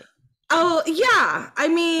through it. Oh, yeah. I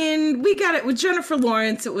mean, we got it with Jennifer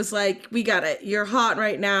Lawrence. It was like, we got it. You're hot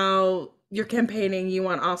right now. You're campaigning. You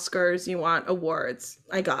want Oscars. You want awards.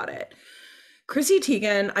 I got it. Chrissy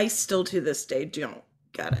Teigen, I still to this day don't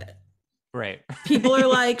get it. Right. People are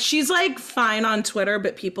like, she's like fine on Twitter,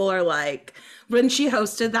 but people are like, when she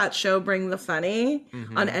hosted that show, Bring the Funny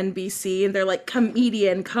on NBC, and they're like,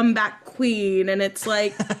 comedian, comeback queen. And it's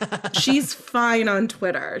like, she's fine on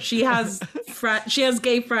Twitter. She has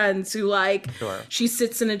gay friends who like, she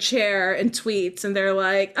sits in a chair and tweets, and they're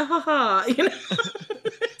like, ah, ha, ha, you know?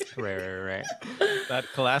 Right. That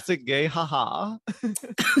classic gay haha.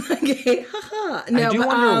 Gay haha. No, I do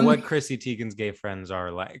wonder what Chrissy Teigen's gay friends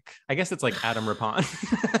are like. I guess it's like Adam Rippon.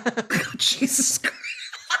 Jesus Christ.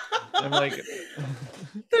 I'm like,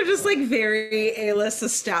 they're just like very A-list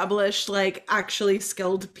established, like actually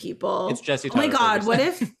skilled people. It's Jesse Oh my Tyler God,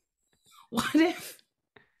 Ferguson.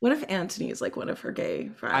 what if Anthony is like one of her gay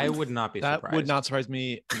friends? I would not be surprised. that would not surprise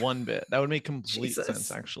me one bit. That would make complete Jesus.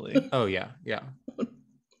 sense, actually. Oh yeah.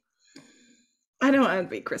 I don't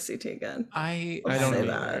envy Chrissy Teigen. I I don't say either.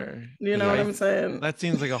 that. You know what I'm saying? That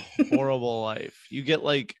seems like a horrible life. You get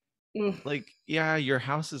like Mm. yeah, your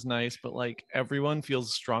house is nice, but like everyone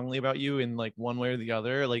feels strongly about you in like one way or the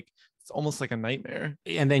other. Like it's almost like a nightmare.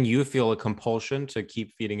 And then you feel a compulsion to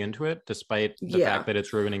keep feeding into it, despite the fact that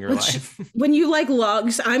it's ruining your life. When you like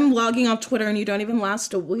I'm logging off Twitter and you don't even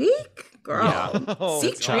last a week, girl. Yeah.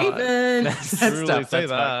 Seek treatment. That's Truly tough. say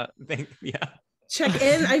That's that. tough. Yeah. Check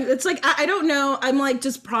in. It's like I don't know. I'm like,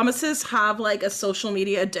 does Promises have like a social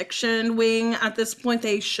media addiction wing at this point?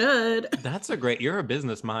 They should. That's you're a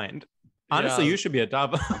business mind. Honestly, you should be at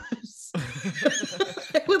Davos.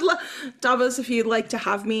 I would love Davos if you'd like to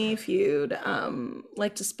have me, if you'd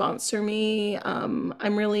like to sponsor me.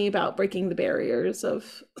 I'm really about breaking the barriers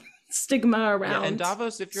of stigma around and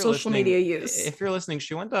Davos, if you're social media use. If you're listening,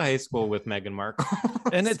 she went to high school with Meghan Markle.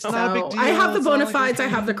 And it's not a big deal. I have the It's bona not like fides, I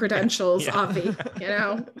have the credentials, Avi, you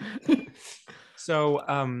know? So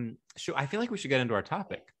I feel like we should get into our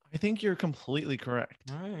topic. I think you're completely correct.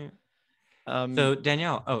 All right. So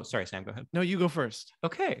Danielle, oh, sorry, Sam, go ahead. No, you go first.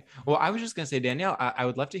 Okay. Well, I was just going to say, Danielle, I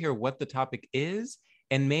would love to hear what the topic is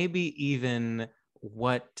and maybe even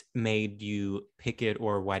what made you pick it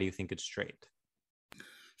or why do you think it's straight?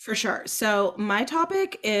 For sure. So my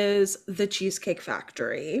topic is the Cheesecake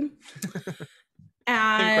Factory.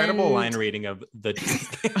 And Incredible line reading of the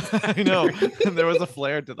Cheesecake. I know. There was a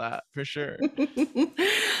flair to that for sure.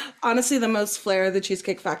 Honestly, the most flair the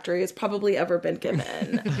Cheesecake Factory has probably ever been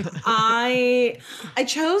given. I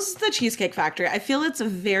chose the Cheesecake Factory. I feel it's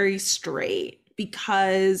very straight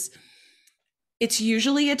because it's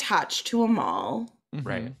usually attached to a mall.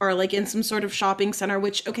 Right. Or like in some sort of shopping center,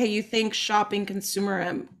 which, okay, you think shopping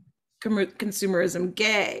consumerism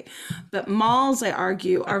gay, but malls, I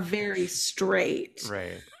argue, are very straight.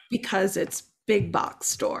 Right. Because it's big box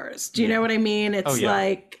stores. Do you know what I mean? It's yeah.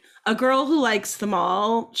 like a girl who likes the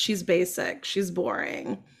mall, she's basic, she's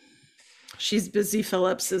boring. She's Busy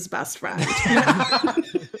Phillips's best friend.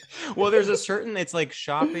 Well, there's a certain, it's like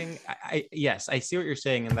shopping. Yes, I see what you're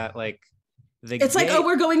saying in that, like, it's like, oh,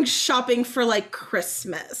 we're going shopping for like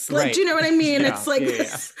Christmas. Like, right. do you know what I mean? Yeah, it's like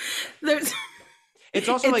there's it's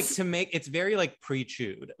also like to make it's very like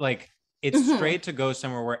pre-chewed. Like it's straight to go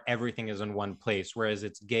somewhere where everything is in one place, whereas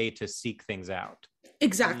it's gay to seek things out.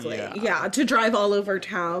 Exactly. Yeah. To drive all over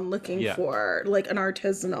town looking for like an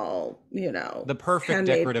artisanal, you know, the perfect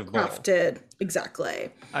handmade, decorative bowl. crafted.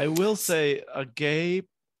 Exactly. I will say a gay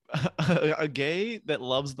that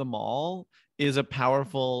loves the mall is a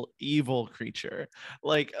powerful evil creature,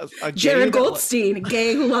 like a Jared Goldstein,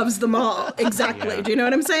 gay who loves them all. Exactly. Yeah. Do you know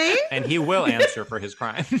what I'm saying? And he will answer for his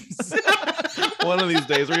crimes. One of these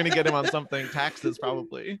days we're gonna get him on something, taxes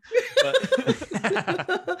probably. But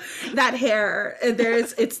that hair,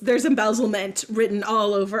 there's embezzlement written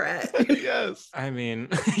all over it. Yes. I mean,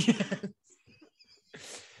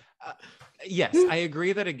 yes, I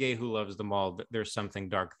agree that a gay who loves the mall, there's something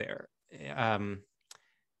dark there.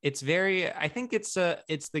 It's very, I think it's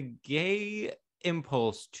the gay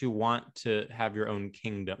impulse to want to have your own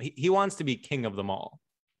kingdom. He wants to be king of them all.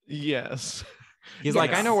 Yes. He's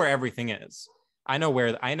like, I know where everything is. I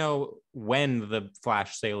know when the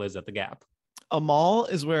flash sale is at the Gap. A mall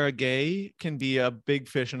is where a gay can be a big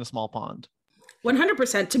fish in a small pond.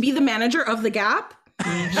 100%. To be the manager of the Gap,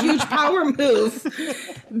 huge power move,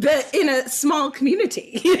 but in a small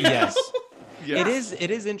community. Yes. Yeah.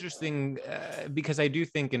 It is interesting because I do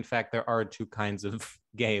think, in fact, there are two kinds of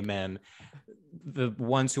gay men: the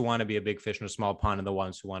ones who want to be a big fish in a small pond, and the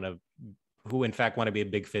ones who want to who in fact want to be a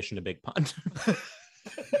big fish in a big pond.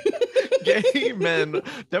 Gay men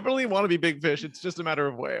definitely want to be big fish. It's just a matter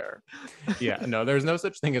of where. Yeah, no, there's no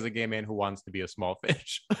such thing as a gay man who wants to be a small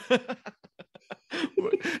fish.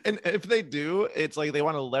 And if they do, it's like they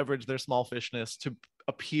want to leverage their small fishness to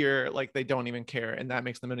appear like they don't even care, and that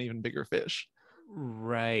makes them an even bigger fish.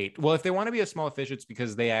 Right. Well, if they want to be a small fish, it's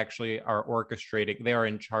because they actually are orchestrating. They are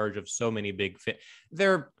in charge of so many big fish.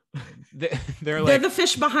 They're They're the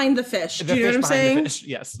fish behind the fish. Do you know what I'm saying?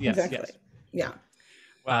 Yes. Exactly. Yes.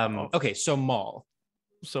 Yeah. Okay. So mall.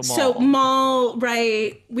 So mall,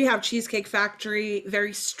 right? We have Cheesecake Factory,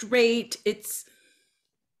 very straight. It's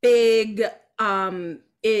big.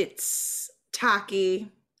 It's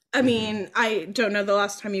tacky. I mean, I don't know the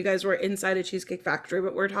last time you guys were inside a Cheesecake Factory,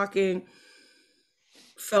 but we're talking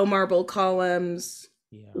faux marble columns,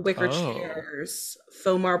 wicker chairs,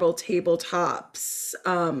 faux marble tabletops,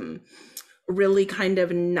 really kind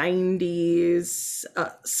of 90s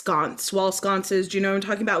wall sconces. Do you know what I'm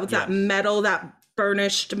talking about? With that metal, that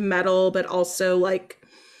burnished metal, but also like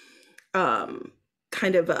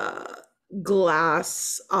kind of a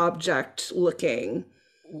glass object looking.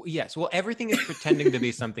 Yes. Well, everything is pretending to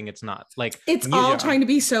be something it's not. Like it's all trying to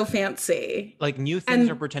be so fancy. Like new things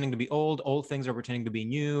are pretending to be old things are pretending to be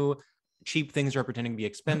new, cheap things are pretending to be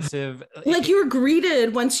expensive. Like you're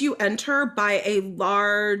greeted once you enter by a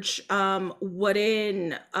large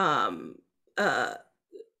wooden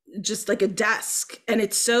just like a desk, and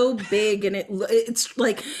it's so big, and it's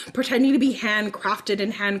like pretending to be handcrafted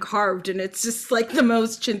and hand carved, and it's just like the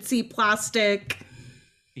most chintzy plastic.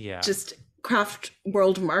 Yeah. Just craft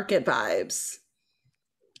world market vibes.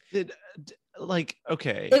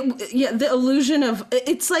 Okay. The illusion of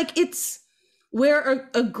it's like it's where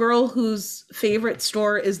a girl whose favorite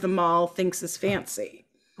store is the mall thinks is fancy.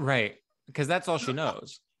 Right. Because that's all she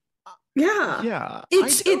knows. Yeah.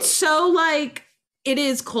 It's so like it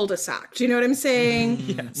is cul-de-sac. Do you know what I'm saying?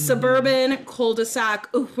 Yes. Suburban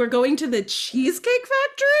cul-de-sac. Ooh, we're going to the Cheesecake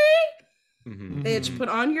Factory. Bitch, put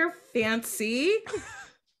on your fancy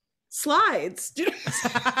slides.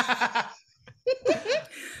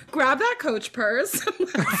 Grab that Coach purse.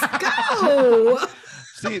 Let's go.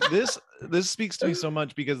 See, this speaks to me so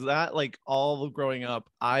much because that, like, all of growing up,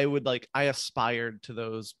 I aspired to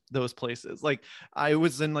those places. Like, I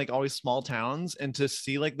was in like always small towns, and to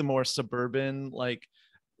see like the more suburban, like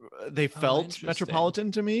they felt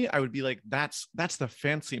metropolitan to me, I would be like, that's the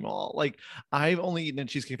fancy mall. Like, I've only eaten at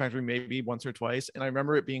Cheesecake Factory maybe once or twice, and I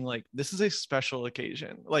remember it being like, this is a special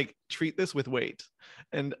occasion, like treat this with weight.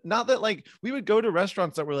 And not that like we would go to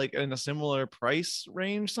restaurants that were like in a similar price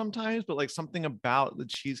range sometimes, but like something about the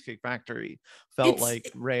Cheesecake Factory felt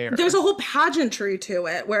like rare. There's a whole pageantry to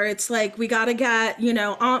it where it's like we got to get,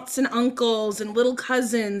 aunts and uncles and little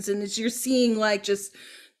cousins, and as you're seeing like just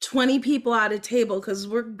 20 people at a table because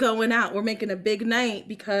we're going out, we're making a big night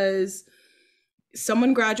because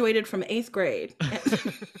someone graduated from 8th grade.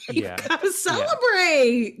 You gotta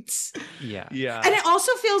celebrate. Yeah. And it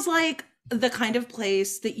also feels like the kind of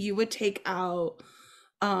place that you would take out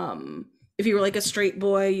if you were like a straight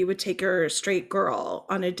boy, you would take your straight girl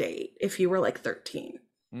on a date if you were like 13.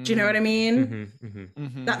 Do you know what I mean?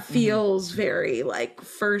 That feels very like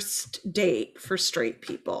first date for straight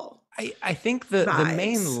people. I think the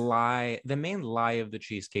main lie of the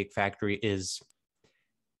Cheesecake Factory is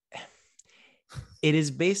it is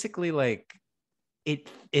basically like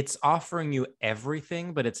it's offering you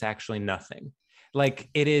everything, but it's actually nothing. Like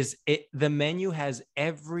the menu has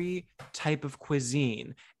every type of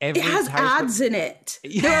cuisine. It has ads in it.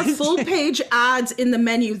 There are full page ads in the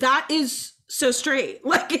menu. That is so straight.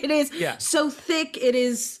 Like it is so thick. It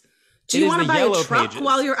is. Do you want to buy a truck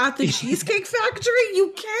while you're at the Cheesecake Factory?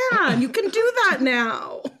 You can. You can do that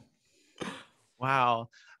now. Wow.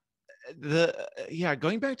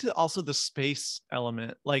 Going back to also the space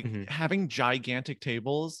element, like having gigantic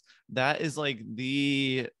tables, that is like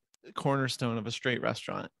the cornerstone of a straight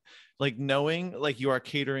restaurant. Like knowing like you are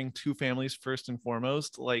catering to families first and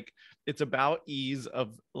foremost, like it's about ease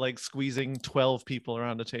of like squeezing 12 people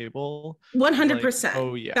around a table. 100%. Like,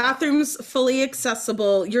 oh yeah. Bathrooms fully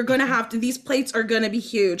accessible. You're going to have to, these plates are going to be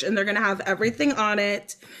huge and they're going to have everything on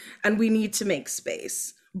it. And we need to make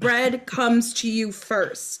space. Bread comes to you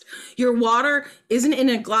first. Your water isn't in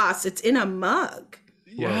a glass, it's in a mug.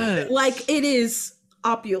 Yeah. Like it is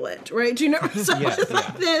opulent, right? Do you know? So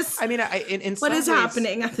like this. I mean, in what is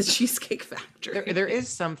happening at the Cheesecake Factory? There is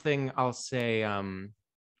something I'll say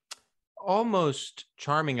almost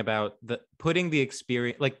charming about putting the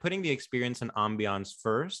experience and ambiance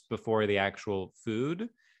first before the actual food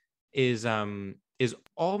is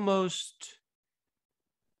almost,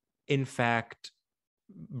 in fact,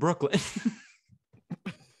 Brooklyn.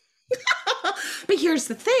 But here's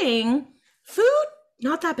the thing, food,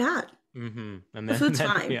 not that bad. Mm-hmm. And The food's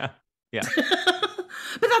fine. Yeah.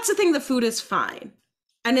 But that's the thing, the food is fine.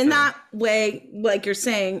 And in that way, like you're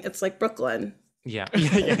saying, it's like Brooklyn. Yeah,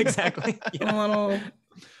 exactly. A little.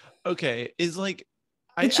 Okay, is like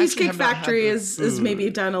The Cheesecake Factory is maybe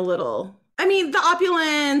done a little. I mean, the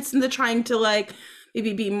opulence and the trying to like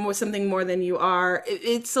maybe be more something more than you are.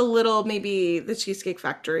 It's a little, maybe the Cheesecake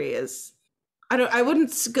Factory is. I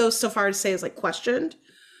wouldn't go so far to say is like questioned.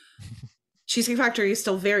 Cheesecake Factory is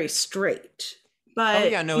still very straight.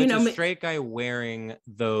 But it's a straight guy wearing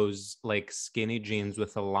those like skinny jeans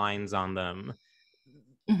with the lines on them.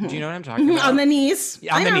 Mm-hmm. Do you know what I'm talking about? On the knees.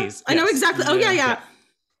 Yeah, on the knees. I know exactly. Oh yeah.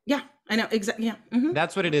 I know exactly. Yeah. Mm-hmm.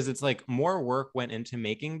 That's what it is. It's like more work went into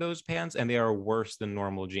making those pants, and they are worse than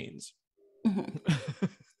normal jeans.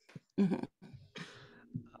 Mm-hmm.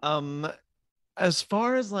 Mm-hmm. As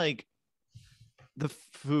far as like the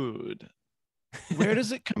food, where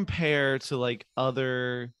does it compare to like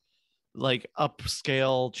other like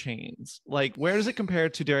upscale chains? Like where does it compare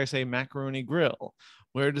to, dare I say, Macaroni Grill?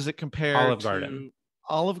 Where does it compare to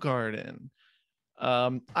Olive Garden?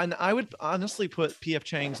 And I would honestly put PF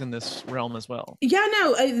Chang's in this realm as well. Yeah,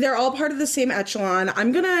 no, they're all part of the same echelon.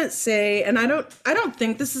 I'm gonna say, and I don't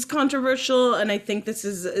think this is controversial, and I think this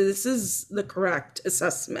is the correct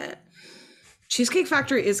assessment. Cheesecake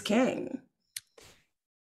Factory is king.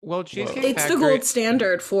 Well, Cheesecake it's Factory, the gold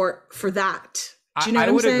standard for that. Do you know what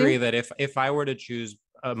I'm saying? I would agree that if I were to choose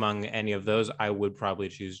among any of those, I would probably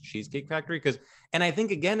choose Cheesecake Factory and I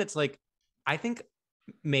think again, it's like, I think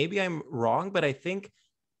maybe I'm wrong, but I think,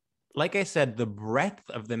 like I said, the breadth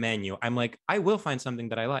of the menu, I'm like, I will find something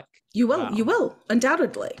that I like. You will,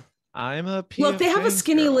 undoubtedly. I'm a PF Well, if they have a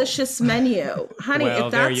Skinnylicious menu, honey, well,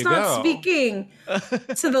 if that's not speaking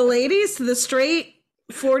to the ladies, to the straight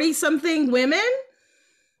 40-something women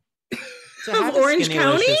of Orange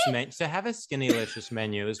County, to have a Skinnylicious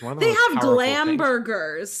menu is one of the they most have powerful glam things.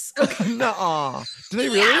 burgers. Okay. Nuh-uh. Do they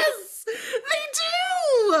really? Yes, they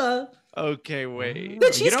do. Okay, wait.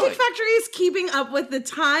 The Cheesecake Factory is keeping up with the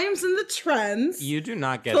times and the trends. You do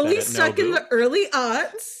not get fully that at stuck Nobu. in the early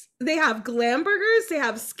aughts. They have glam burgers. They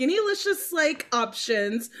have Skinnylicious like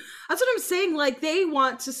options. That's what I'm saying. Like they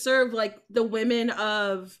want to serve like the women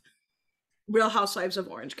of Real Housewives of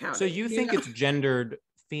Orange County. So you think it's gendered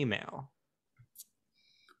female?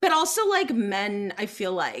 But also like men, I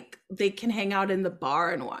feel like they can hang out in the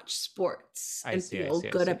bar and watch sports and feel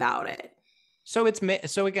good about it. So it's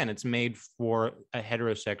made for a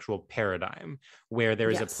heterosexual paradigm where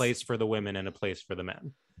there is a place for the women and a place for the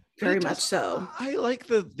men. Very much so. I like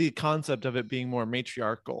the concept of it being more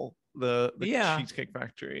matriarchal, the Cheesecake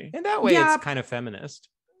Factory. In that way, it's kind of feminist.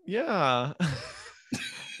 Yeah.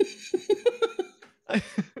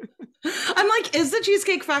 I'm like, is the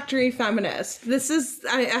Cheesecake Factory feminist?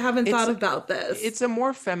 I haven't thought about this. It's a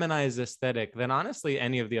more feminized aesthetic than honestly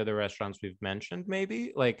any of the other restaurants we've mentioned,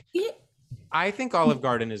 maybe. Like, I think Olive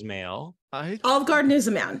Garden is male. Olive Garden is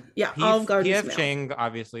a man. Yeah, Olive Garden is a man. PF Chang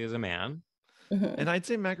obviously is a man. Mm-hmm. And I'd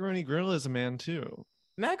say Macaroni Grill is a man too.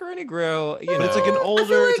 Macaroni Grill, it's like an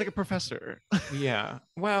older, it's like a professor. Yeah.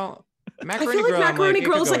 Well, Macaroni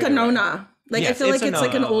Grill is like a nona. Like I feel like it's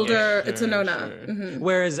like an older, it's a nona. Sure. Mm-hmm.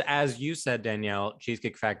 Whereas, as you said, Danielle,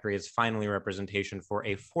 Cheesecake Factory is finally representation for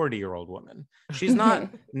a 40-year-old woman. She's not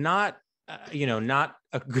a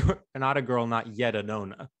girl, not yet a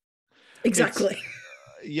nona. Exactly.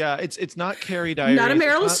 It's not Carrie Diaries. Not a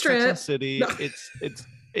Meryl Streep. Sex and the City. No.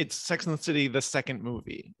 It's Sex and the City, the second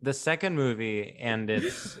movie. The second movie, and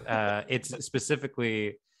it's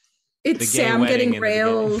specifically. It's Sam getting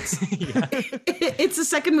railed. It's the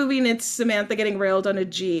second movie, and it's Samantha getting railed on a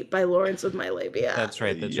Jeep by Lawrence of My Labia. That's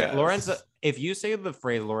right. Right. Lawrence, if you say the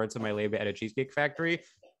phrase Lawrence of My Labia at a Cheesecake Factory,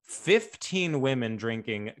 15 women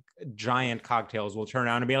drinking giant cocktails will turn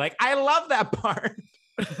around and be like, I love that part.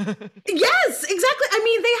 Yes, exactly. I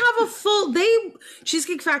mean, they have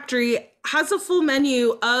Cheesecake Factory has a full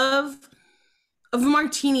menu of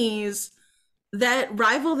martinis that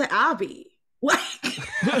rival the Abbey. Like, do you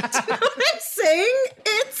know what I'm saying?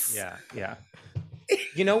 It's yeah.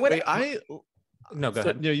 You know what? Wait, no, go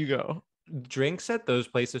ahead. No, you go. Drinks at those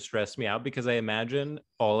places stress me out because I imagine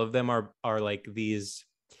all of them are like these.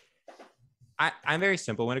 I'm very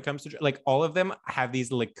simple when it comes to like all of them have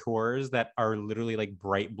these liqueurs that are literally like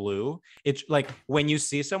bright blue. It's like when you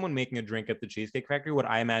see someone making a drink at the Cheesecake Factory, what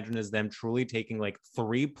I imagine is them truly taking like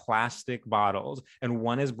 3 plastic bottles and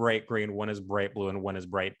one is bright green, one is bright blue, and one is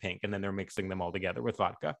bright pink. And then they're mixing them all together with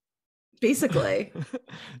vodka. Basically.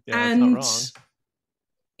 Yeah, and that's not wrong.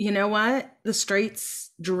 you know what? The straights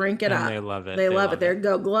drink it And up. they love it. They love it. They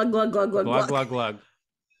go glug, glug, glug, glug, glug, glug. glug, glug.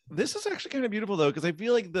 This is actually kind of beautiful though, because I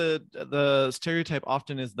feel like the stereotype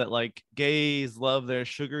often is that like gays love their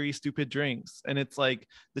sugary, stupid drinks, and it's like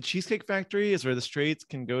the Cheesecake Factory is where the straights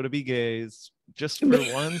can go to be gays just for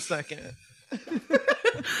 1 second.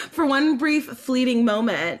 For one brief fleeting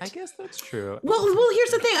moment. I guess that's true. Well, here's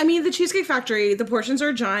the thing. I mean, the Cheesecake Factory, the portions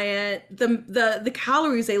are giant. The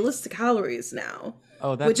calories, they list the calories now.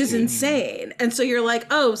 Oh, that's which is huge. insane. And so you're like,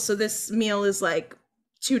 oh, so this meal is like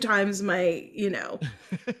 2 times my,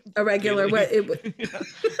 a regular.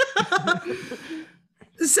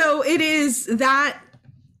 So it is that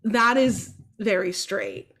is very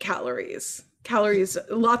straight calories,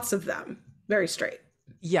 lots of them, very straight.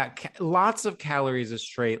 Yeah, lots of calories is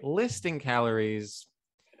straight. Listing calories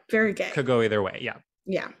very gay. Could go either way.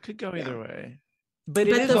 Yeah, could go either way. But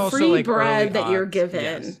it is the also free like bread that aughts. you're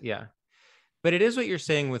given. Yes, yeah. But it is what you're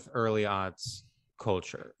saying with early aughts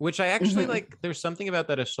culture, which I actually like. There's something about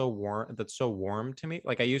that is so warm. That's so warm to me.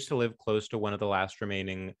 Like I used to live close to one of the last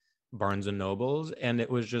remaining Barnes and Nobles, and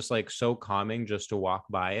it was just like so calming just to walk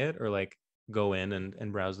by it or like go in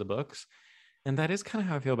and browse the books. And that is kind of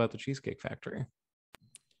how I feel about the Cheesecake Factory.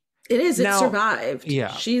 It is. It Now, survived.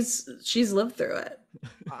 Yeah, she's lived through it.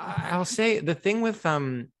 I'll say the thing with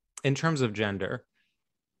in terms of gender,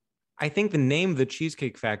 I think the name The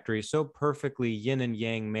Cheesecake Factory is so perfectly yin and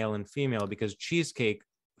yang, male and female, because cheesecake,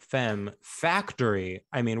 femme, factory.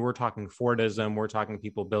 I mean, we're talking Fordism. We're talking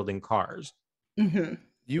people building cars. Mm-hmm.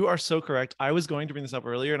 You are so correct. I was going to bring this up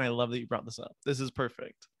earlier, and I love that you brought this up. This is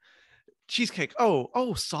perfect. Cheesecake.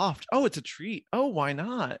 Oh, soft. Oh, it's a treat. Oh, why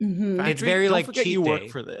not? Mm-hmm. Factory, It's very don't like forget cheat you work day.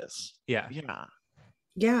 for this. Yeah. Yeah.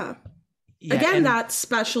 Yeah, Again, that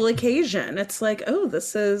special occasion. It's like, oh,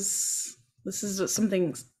 this is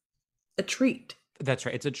something, a treat. That's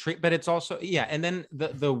right. It's a treat, but it's also, yeah. And then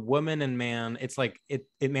the woman and man, it's like, it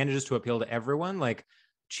manages to appeal to everyone. Like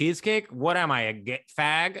cheesecake, what am I, a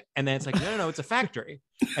fag? And then it's like, no, it's a factory.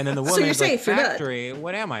 And then the So woman you're is like, safe, you're good. factory,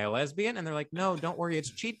 what am I, a lesbian? And they're like, no, don't worry, it's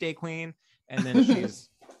cheat day, queen. And then she's,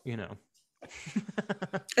 And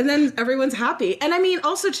then everyone's happy. And I mean,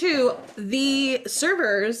 also too, the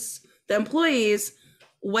servers, the employees,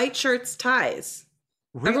 white shirts, ties.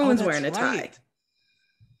 Everyone's wearing a tie.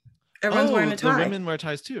 Everyone's wearing a tie. The women wear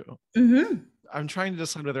ties too. Mm-hmm. I'm trying to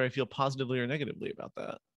decide whether I feel positively or negatively about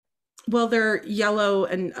that. Well, they're yellow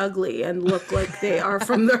and ugly and look like they are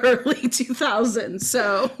from the early 2000s.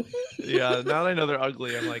 So yeah, now that I know they're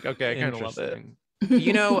ugly, I'm like, okay, I kind of love it.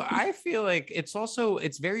 I feel like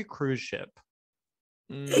it's very cruise ship.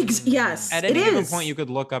 Yes, At any given point, you could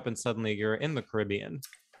look up and suddenly you're in the Caribbean.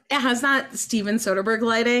 It has that Steven Soderbergh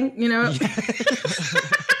lighting,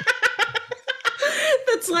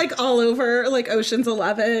 That's like all over, like Ocean's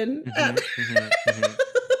 11.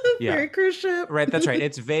 Yeah. Very cruise ship. Right, that's right.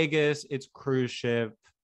 It's Vegas. It's cruise ship.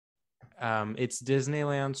 It's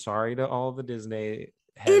Disneyland. Sorry to all the Disney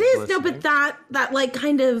heads It is listening. no, but that like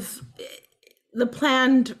kind of the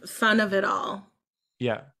planned fun of it all.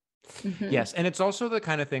 Yeah. Yes, and it's also the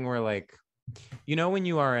kind of thing where like, when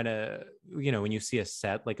you are in when you see a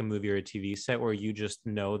set, like a movie or a TV set where you just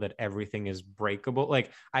know that everything is breakable.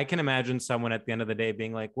 Like I can imagine someone at the end of the day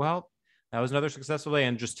being like, well, that was another successful day,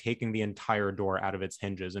 and just taking the entire door out of its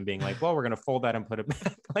hinges and being like, well, we're going to fold that and put it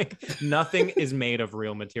back. Like nothing is made of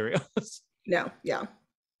real materials. No, yeah.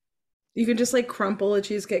 You can just like crumple a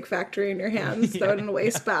Cheesecake Factory in your hands, throw it in a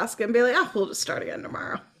wastebasket and be like, we'll just start again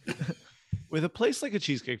tomorrow. With a place like a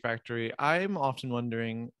Cheesecake Factory, I'm often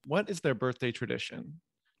wondering, what is their birthday tradition?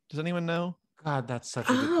 Does anyone know? God, that's such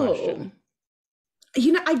a good question.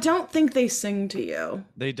 I don't think they sing to you.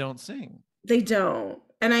 They don't sing. They don't.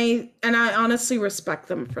 And I honestly respect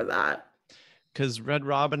them for that. Because Red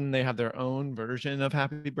Robin, they have their own version of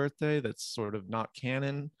Happy Birthday that's sort of not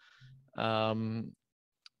canon.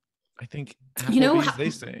 I think they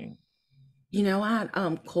sing.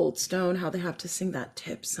 At Cold Stone, how they have to sing that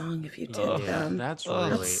tip song if you tip them. That's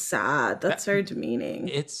sad. That's very demeaning.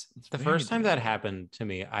 It's the first time that happened to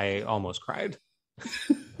me, I almost cried.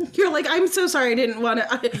 You're like, I'm so sorry. I didn't want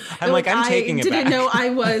to. I'm taking it back. I didn't know I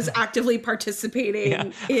was actively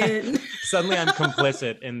participating in. Suddenly I'm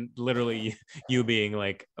complicit in literally you being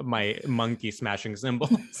like my monkey smashing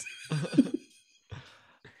cymbals.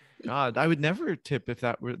 God, I would never tip if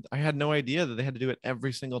that were. I had no idea that they had to do it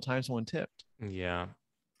every single time someone tipped. Yeah.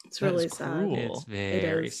 It's really sad. Cruel. It's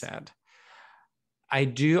very sad. I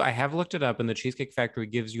have looked it up, and the Cheesecake Factory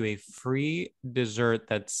gives you a free dessert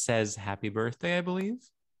that says happy birthday, I believe.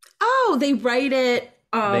 Oh, they write it.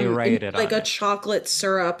 They write it like on a chocolate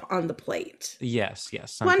syrup on the plate. Yes.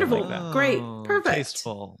 Wonderful. Like that. Great. Perfect.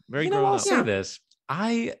 Tasteful. Very I'll grown up. say this.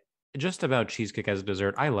 I just about cheesecake as a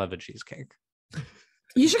dessert. I love a cheesecake.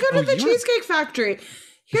 You should go to the Cheesecake Factory.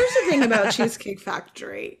 Here's the thing about Cheesecake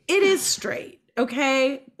Factory. It is straight,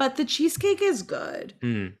 okay? But the cheesecake is good.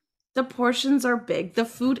 The portions are big. The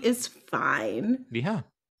food is fine. Yeah.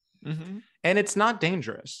 And it's not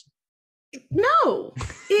dangerous. No.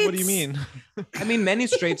 What do you mean? I mean, many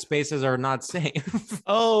straight spaces are not safe.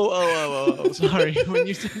 Oh, sorry. When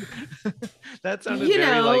you said that sounded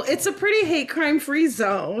very like... it's a pretty hate crime free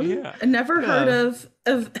zone. Yeah. I never heard of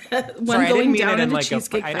one Sorry, going down in the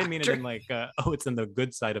Cheesecake Factory. I didn't mean it in like it's in the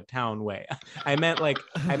good side of town way. I meant like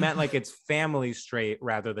it's family straight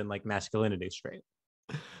rather than like masculinity straight.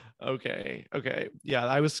 Okay. Yeah,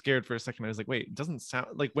 I was scared for a second. I was like, wait, it doesn't sound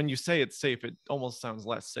like when you say it's safe, it almost sounds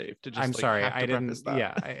less safe to just I'm sorry, have to I didn't that.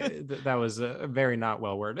 Yeah, that was very not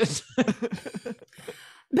well worded.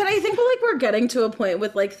 But I think we're getting to a point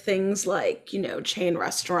with like things like, chain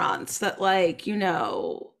restaurants that like,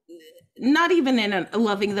 not even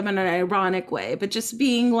loving them in an ironic way, but just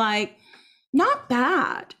being like, not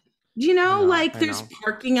bad. There's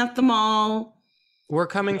parking at the mall. We're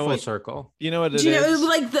coming full circle. You know what it is?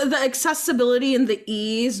 Like the accessibility and the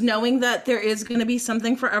ease, knowing that there is going to be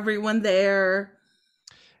something for everyone there.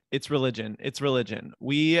 It's religion.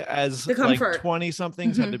 We as like 20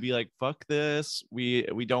 somethings had to be like, fuck this.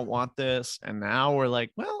 We don't want this. And now we're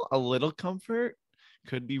like, well, a little comfort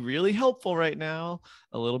could be really helpful right now.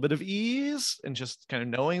 A little bit of ease and just kind of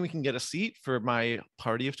knowing we can get a seat for my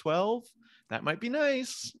party of 12. That might be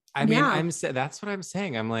nice. I mean, that's what I'm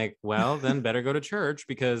saying. I'm like, well, then better go to church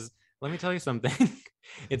because let me tell you something.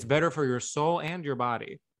 It's better for your soul and your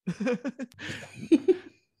body.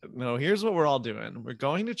 No, here's what we're all doing. We're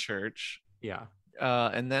going to church. Yeah.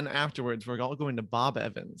 And then afterwards, we're all going to Bob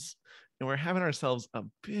Evans. And we're having ourselves a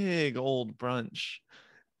big old brunch.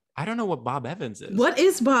 I don't know what Bob Evans is. What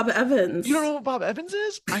is Bob Evans? You don't know what Bob Evans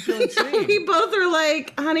is? I feel insane. We both are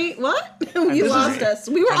like, honey, what? You lost us.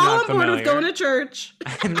 We were all on board with going to church.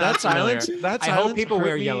 That silence. I hope people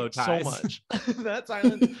wear yellow ties. So much. That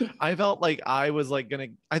silence. I felt like I was like gonna.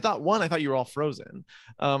 I thought you were all frozen.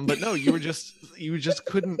 But no, you just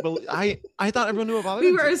couldn't believe. I thought everyone knew what Bob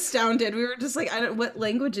Evans. We were astounded. We were just like, what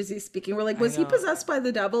language is he speaking? We're like, was he possessed by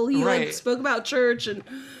the devil? He like spoke about church and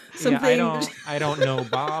something. Yeah, I don't know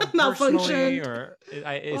Bob personally, or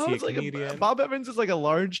is he a comedian? Bob Evans is like a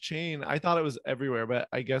large chain. I thought it was everywhere, but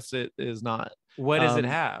I guess it is not. What does it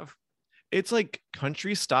have? It's like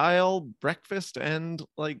country style breakfast and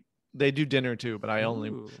like they do dinner too, but I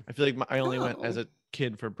feel like I only went as a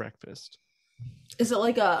kid for breakfast. Is it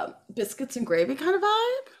like a biscuits and gravy kind of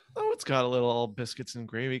vibe? Oh, it's got a little biscuits and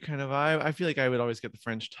gravy kind of vibe. I feel like I would always get the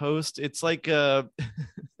French toast. It's like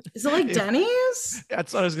is it like Denny's?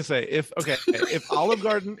 That's what I was gonna say. If Olive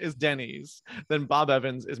Garden is Denny's, then Bob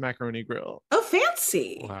Evans is Macaroni Grill. Oh,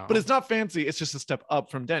 fancy. Wow. But it's not fancy. It's just a step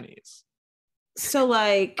up from Denny's. So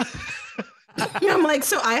like, I'm like,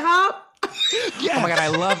 so IHOP? Yes. Oh my God, I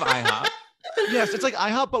love IHOP. Yes, it's like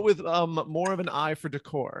IHOP, but with more of an eye for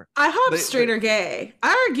decor. IHOP straight or gay?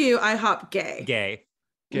 I argue IHOP gay. Gay.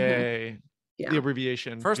 Mm-hmm. Yeah. The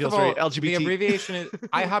abbreviation. First of all, LGBT. The abbreviation is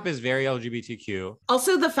IHOP is very LGBTQ.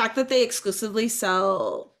 Also, the fact that they exclusively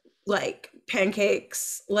sell like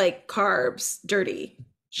pancakes, like carbs, dirty,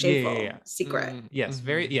 shameful, secret.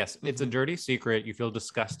 Yes, it's a dirty secret. You feel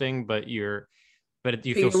disgusting, but you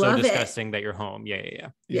feel so disgusting that you're home.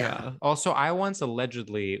 Yeah. Also, I once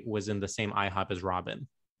allegedly was in the same IHOP as Robin.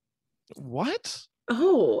 What?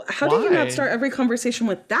 Oh, how do you not start every conversation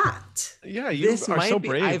with that? Yeah, you are so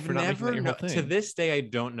brave. I've for not never making that your whole thing. To this day, I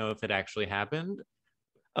don't know if it actually happened.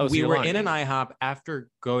 Oh, so we were in an IHOP after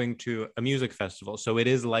going to a music festival, so it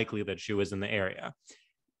is likely that she was in the area.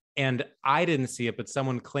 And I didn't see it, but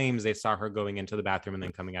someone claims they saw her going into the bathroom and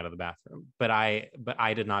then coming out of the bathroom. But I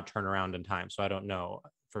did not turn around in time, so I don't know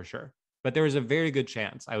for sure. But there was a very good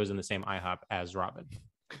chance I was in the same IHOP as Robin.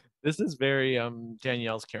 This is very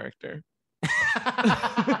Danielle's character.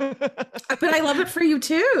 But I love it for you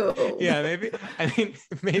too. Yeah,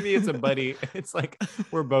 maybe it's a buddy. It's like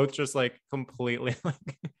we're both just like completely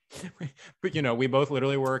like, but we both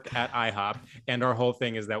literally work at IHOP, and our whole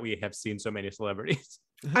thing is that we have seen so many celebrities.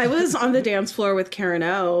 I was on the dance floor with Karen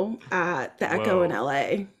O at the Echo in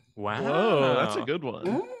LA. Wow. Whoa, that's a good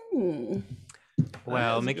one. Mm.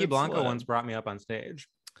 Well, Mickey Blanco once brought me up on stage.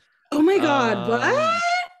 Oh my God, what?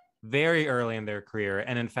 Very early in their career,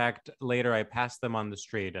 and in fact later I passed them on the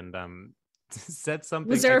street and said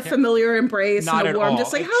something. Was there a familiar embrace? Not and a at warm, all.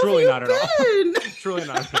 just like, how truly have you not been? At all. Truly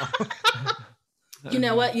not at all.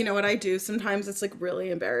 You know what I do sometimes? It's like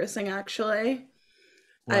really embarrassing actually.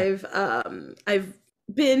 What? I've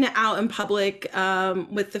been out in public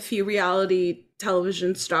with a few reality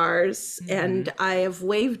television stars, and I have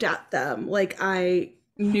waved at them like I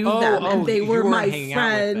knew them and they were my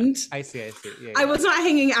friend. I see. Yeah, I was not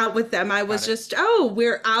hanging out with them. I was just,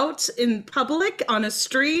 we're out in public on a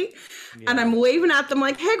street, and I'm waving at them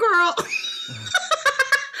like, hey, girl.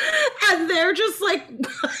 And they're just like,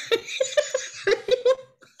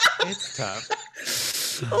 it's tough.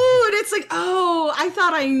 Oh, and it's like, I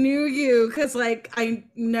thought I knew you because like I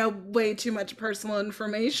know way too much personal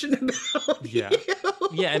information about you.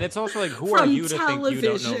 Yeah, and it's also like, who are you to think you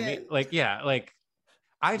don't know me? Like, like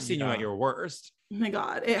I've seen you at your worst. Oh my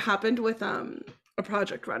God, it happened with a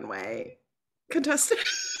Project Runway contestant.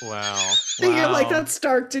 Wow. You're like, that's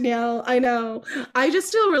dark, Danielle. I know. I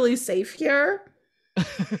just feel really safe here.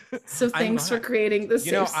 So thanks for creating this.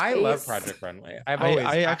 I love Project Runway.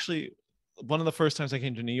 I actually, one of the first times I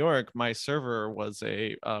came to New York, my server was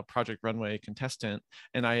a Project Runway contestant,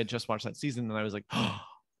 and I had just watched that season, and I was like,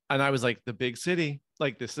 and I was like, the big city,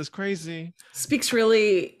 like, this is crazy. Speaks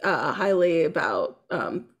really highly about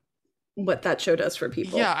what that show does for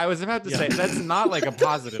people. Yeah, I was about to say that's not like a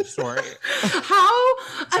positive story. How?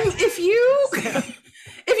 If you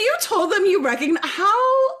told them you recognize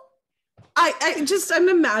how. I'm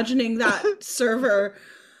imagining that server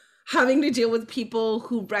having to deal with people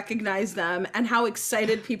who recognize them and how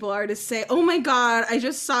excited people are to say, oh my God, I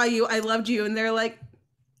just saw you. I loved you. And they're like,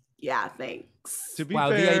 yeah, thanks. To be fair,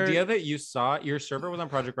 the idea that you saw your server was on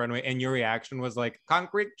Project Runway and your reaction was like,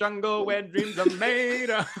 concrete jungle where dreams are made.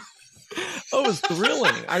 Oh, it was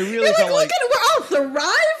thrilling. I really felt like we're all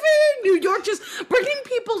thriving. New York just bringing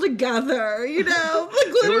people together, the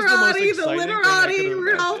glitterati, the literati,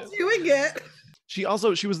 we're all doing it. She was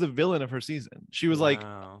the villain of her season. She was like,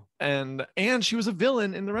 and she was a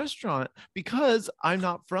villain in the restaurant because I'm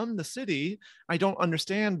not from the city. I don't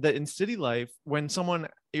understand that in city life, when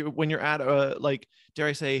you're at a, like, dare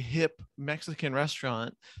I say, hip Mexican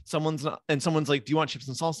restaurant, someone's like, do you want chips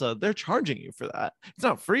and salsa? They're charging you for that. It's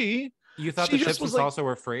not free. You thought the chips and salsa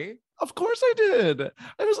were free? Of course I did.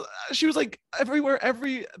 She was like everywhere,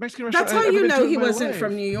 every Mexican restaurant. That's how you know he wasn't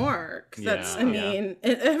from New York.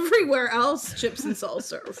 Everywhere else, chips and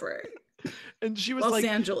salsa are free. And she was Los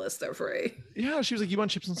Angeles, they're free. Yeah, she was like, you want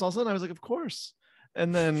chips and salsa? And I was like, of course.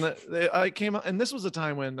 And then I came out, and this was a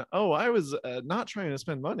time when, I was not trying to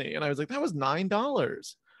spend money. And I was like, that was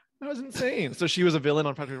 $9. That was insane. So she was a villain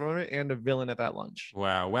on Project Runway and a villain at that lunch.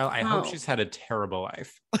 Wow. Well, I hope she's had a terrible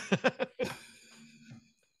life.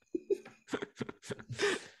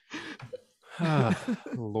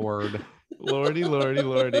 Lordy.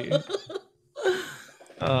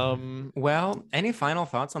 Well, any final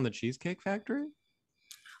thoughts on the Cheesecake Factory?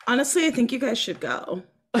 Honestly, I think you guys should go.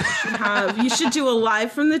 You should do a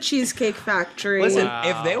live from the Cheesecake Factory. Listen,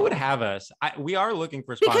 if they would have us, we are looking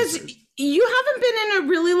for sponsors. Because you haven't been in a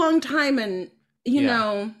really long time, and you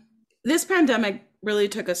know, this pandemic really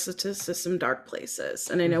took us to some dark places.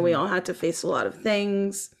 And I know we all had to face a lot of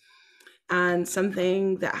things. And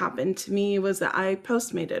something that happened to me was that I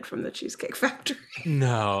Postmated from the Cheesecake Factory.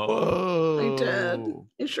 No. Whoa. I did.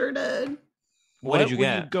 I sure did. What did you get?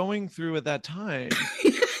 What were you going through at that time?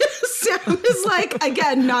 Sam is like,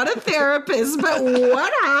 again, not a therapist, but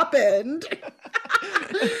what happened?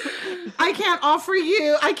 I can't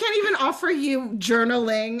even offer you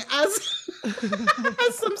journaling as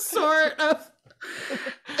some sort of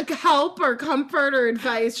help or comfort or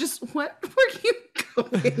advice. Just what were you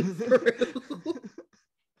going through?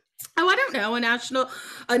 Oh, I don't know.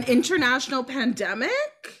 An international pandemic.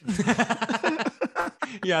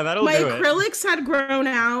 Yeah, that'll My do it. acrylics had grown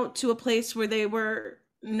out to a place where they were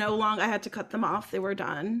no longer. I had to cut them off. They were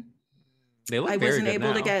done. They look I very wasn't good able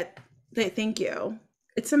now. to get. Thank you.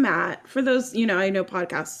 It's a matte. For those, I know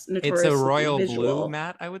podcasts notorious. It's a royal visual. blue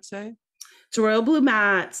matte, I would say. It's a royal blue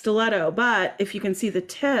matte stiletto, but if you can see, the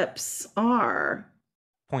tips are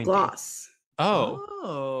Pointy. gloss.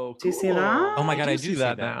 Oh, Do you see that? Oh my God, I do see see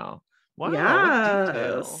that that now. Wow, what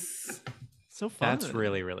detail. Yes. So fun. That's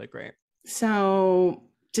really, really great. So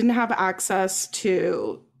didn't have access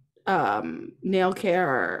to nail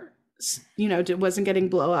care. Wasn't getting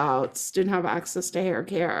blowouts. Didn't have access to hair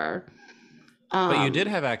care. But you did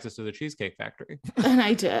have access to the Cheesecake Factory. And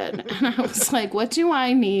I did. And I was like, what do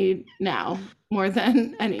I need now more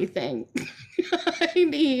than anything? I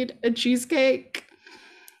need a cheesecake.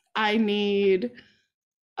 I need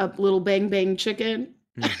a little bang bang chicken.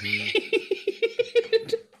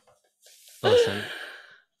 Listen.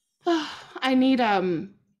 I need a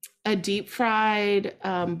deep fried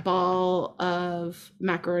ball of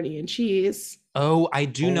macaroni and cheese. Oh, I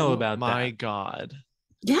do know about my that. God.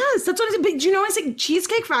 Yes, that's what I said. But I said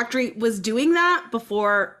Cheesecake Factory was doing that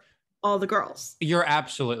before all the girls. You're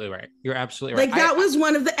absolutely right. You're absolutely right. Like that was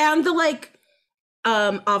one of the, and the like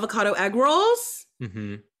avocado egg rolls,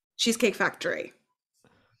 Cheesecake Factory.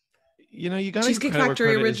 You know, you got Cheesecake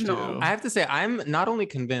Factory original. I have to say, I'm not only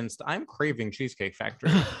convinced, I'm craving Cheesecake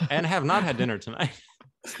Factory and have not had dinner tonight.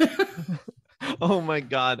 Oh my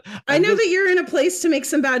God. I know that you're in a place to make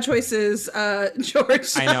some bad choices,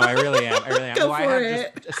 George. I know, I really am. Go Well, for I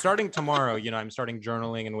it. have just starting tomorrow, you know, I'm starting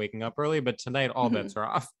journaling and waking up early, but tonight all bets are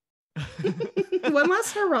off. One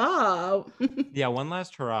last hurrah. Yeah, one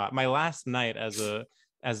last hurrah. My last night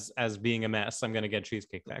as being a mess, I'm gonna get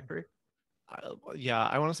Cheesecake Factory.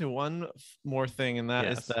 I want to say one more thing, and that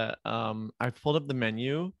is that I've pulled up the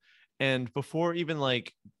menu, and before even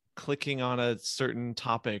like clicking on a certain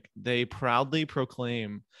topic, they proudly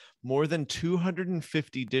proclaim more than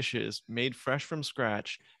 250 dishes made fresh from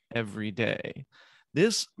scratch every day.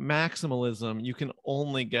 This maximalism you can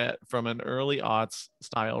only get from an early aughts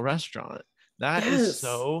style restaurant. That is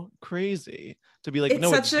so crazy to be like,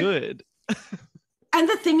 it's good. And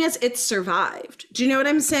the thing is, it survived. Do you know what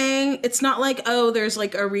I'm saying? It's not like, oh, there's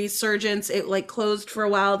like a resurgence. It like closed for a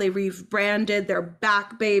while. They rebranded. They're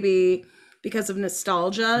back, baby, because of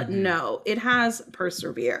nostalgia. No, it has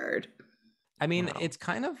persevered. I mean, it's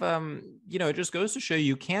kind of, you know, it just goes to show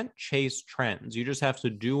you can't chase trends. You just have to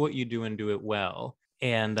do what you do and do it well.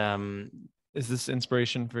 And is this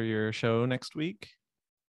inspiration for your show next week?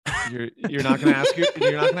 You're not gonna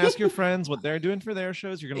ask your friends what they're doing for their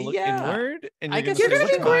shows. You're gonna look inward, and you're gonna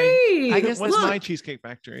be great. I guess what's my Cheesecake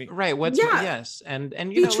Factory? Right. Yes. And you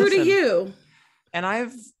be know, true to you. And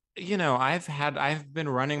I've been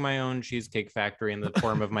running my own Cheesecake Factory in the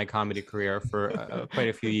form of my comedy career for quite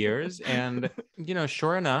a few years, and you know,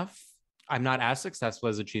 sure enough, I'm not as successful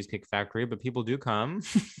as a Cheesecake Factory, but people do come,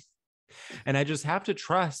 and I just have to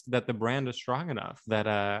trust that the brand is strong enough that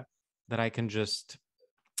I can just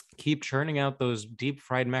keep churning out those deep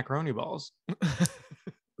fried macaroni balls.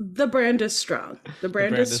 The brand is strong. The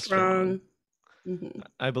brand is strong.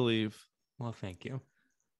 I believe. Well, thank you.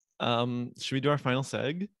 Should we do our final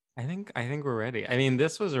seg? I think we're ready. I mean,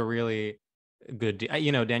 this was a really good,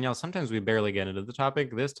 you know, Danielle, sometimes we barely get into the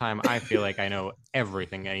topic. This time I feel like I know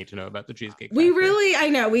everything I need to know about the Cheesecake Factory.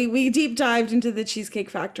 We deep dived into the Cheesecake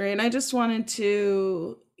Factory, and I just wanted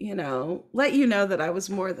to, you know, let you know that I was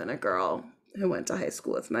more than a girl who went to high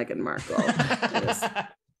school with Meghan Markle.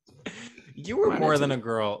 You were more than a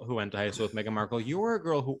girl who went to high school with Meghan Markle. You were a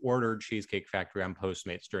girl who ordered Cheesecake Factory on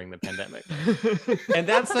Postmates during the pandemic. And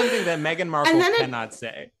that's something that Meghan Markle cannot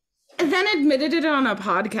say. And then admitted it on a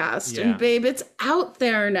podcast. Yeah. And babe, it's out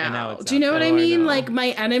there now. Do you know what I mean? Like, my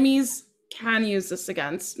enemies can use this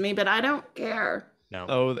against me, but I don't care. No.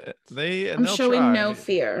 Oh, I'm showing no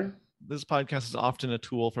fear. This podcast is often a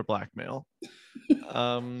tool for blackmail.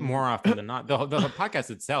 More often than not. The podcast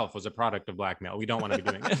itself was a product of blackmail. We don't want to be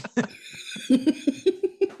doing it.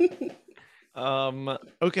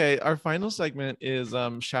 Okay, our final segment is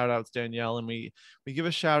shout outs, Danielle, and we give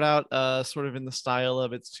a shout out sort of in the style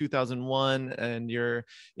of it's 2001 and you're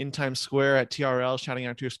in Times Square at TRL shouting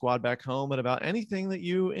out to your squad back home, but about anything that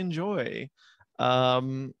you enjoy.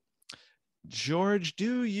 George,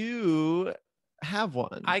 do you have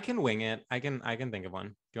one? I can wing it. I can think of one.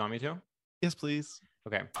 Do you want me to? Yes, please.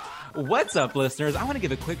 Okay. What's up, listeners? I want to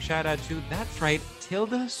give a quick shout out to, that's right,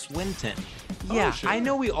 Tilda Swinton. Yeah, sure. I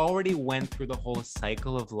know we already went through the whole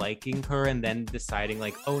cycle of liking her and then deciding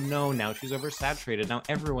like, oh no, now she's oversaturated. Now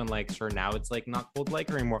everyone likes her. Now it's like not cool to like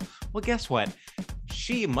her anymore. Well, guess what?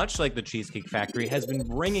 She, much like the Cheesecake Factory, has been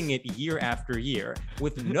bringing it year after year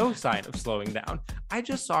with no sign of slowing down. I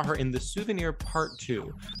just saw her in The Souvenir Part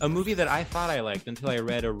 2, a movie that I thought I liked until I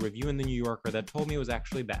read a review in The New Yorker that told me it was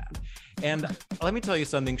actually bad. And let me tell you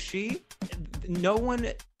something, no one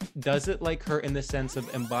does it like her in the sense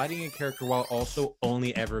of embodying a character while also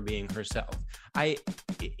only ever being herself.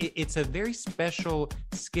 It's a very special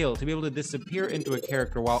skill to be able to disappear into a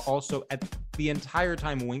character while also at the entire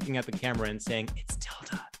time winking at the camera and saying, it's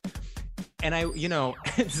Tilda. And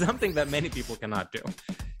it's something that many people cannot do.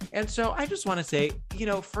 And so I just want to say,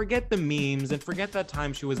 forget the memes and forget that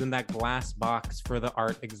time she was in that glass box for the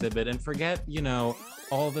art exhibit and forget,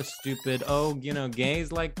 all the stupid,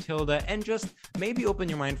 gays like Tilda, and just maybe open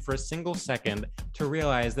your mind for a single second to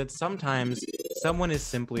realize that sometimes someone is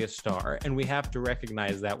simply a star and we have to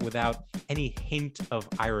recognize that without any hint of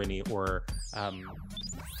irony or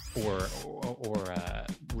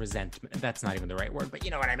resentment. That's not even the right word, but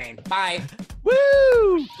you know what I mean. Bye.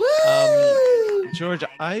 Woo! Woo! George,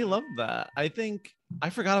 I love that. I think I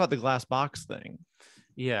forgot about the glass box thing.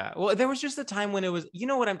 Yeah. Well, there was just a time when it was, you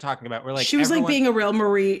know what I'm talking about, where like she was like being a real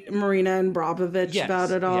Marina and Brobovich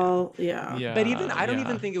about it all. Yeah. But even I don't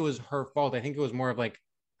even think it was her fault. I think it was more of like,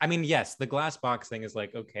 I mean, yes, the glass box thing is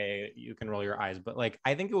like, okay, you can roll your eyes, but like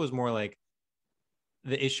I think it was more like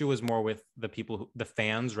the issue was more with the people, the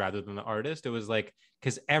fans, rather than the artist. It was like,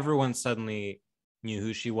 because everyone suddenly knew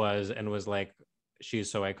who she was and was like,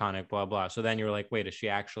 she's so iconic, blah, blah. So then you're like, wait, is she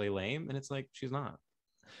actually lame? And it's like, she's not.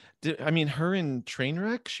 I mean, her in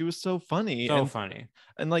Trainwreck, she was so funny. So funny.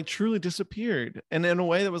 And like truly disappeared. And in a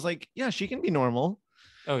way that was like, yeah, she can be normal.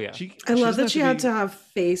 Oh, yeah. I love that she had to have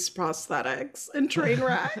face prosthetics in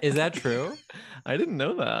Trainwreck. Is that true? I didn't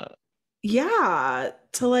know that. Yeah,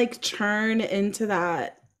 to like turn into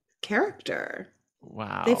that character.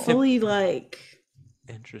 Wow. They fully like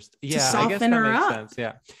interesting. Yeah, I guess that makes sense.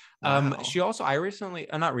 Yeah. Wow. She also, I recently,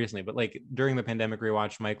 not recently, but like during the pandemic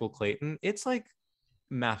rewatched Michael Clayton. It's like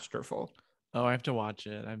masterful. Oh, I have to watch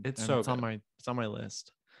it. It's on my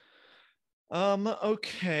list.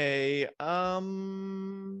 Okay.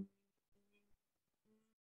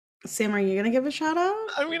 Sam, are you gonna give a shout out?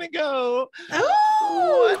 I'm gonna go.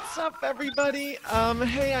 Oh, what's up, everybody?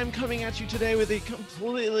 Hey, I'm coming at you today with a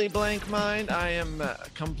completely blank mind. I am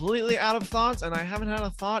completely out of thoughts, and I haven't had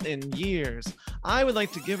a thought in years. I would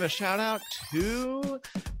like to give a shout out to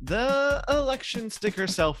the election sticker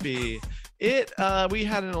selfie. We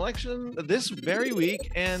had an election this very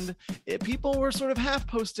week, and people were sort of half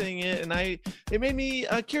posting it, and it made me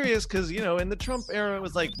curious because, you know, in the Trump era, it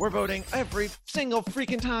was like, we're voting every single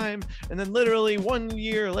freaking time, and then literally 1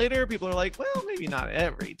 year later, people are like, well, maybe not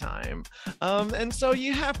every time. And so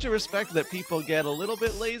you have to respect that people get a little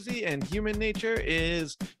bit lazy, and human nature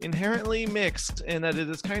is inherently mixed, and that it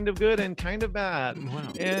is kind of good and kind of bad.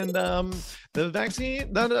 Wow. And the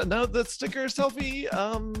vaccine, the sticker selfie,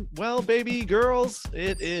 well, baby girls,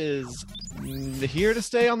 it is here to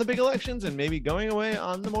stay on the big elections and maybe going away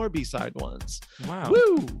on the more B-side ones. Wow.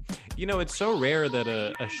 Woo! You know, it's so rare that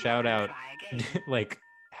a shout out like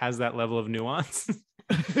has that level of nuance.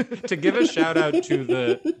 To give a shout out to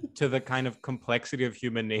the kind of complexity of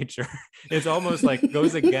human nature, it's almost like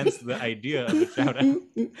goes against the idea of a shout out.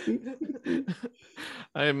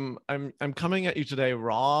 I'm coming at you today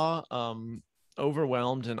raw,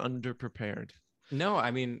 overwhelmed, and underprepared. No,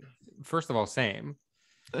 I mean, first of all, same.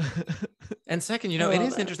 And second, you know, it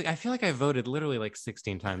is interesting. I feel like I voted literally like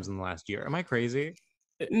 16 times in the last year. Am I crazy?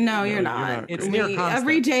 No, you're not. It's near constant.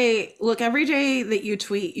 Every day that you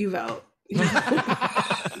tweet, you vote.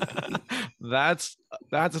 That's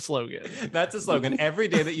a slogan. That's a slogan. Every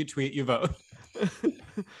day that you tweet, you vote.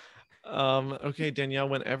 Okay, Danielle,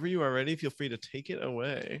 whenever you are ready, feel free to take it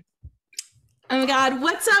away. Oh my God,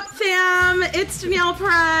 what's up, fam? It's Danielle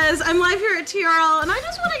Perez. I'm live here at TRL, and I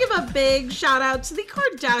just want to give a big shout out to the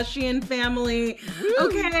Kardashian family. Woo.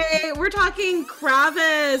 Okay, we're talking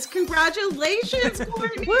Kravis. Congratulations,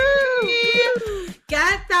 Courtney. Woo.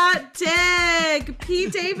 Get that dick.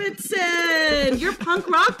 Pete Davidson, you're punk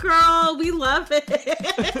rock girl. We love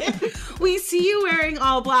it. We see you wearing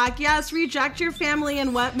all black. Yes, reject your family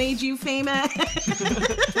and what made you famous.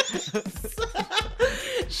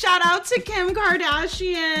 Shout out to Kim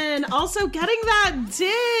Kardashian. Also getting that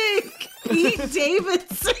dick. Pete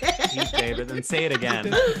Davidson. Pete Davidson. Say it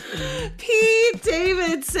again. Pete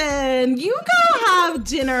Davidson. You go have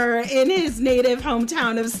dinner in his native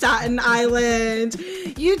hometown of Staten Island.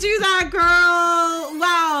 You do that, girl.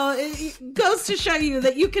 Wow. It goes to show you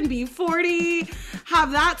that you can be 40,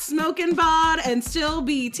 have that smoking bod, and still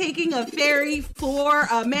be taking a ferry for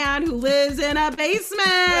a man who lives in a basement.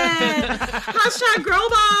 Hashtag girl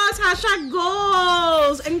boss. Hashtag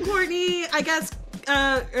goals. And Courtney, I guess,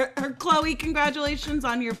 Chloe, congratulations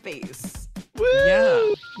on your face. Woo!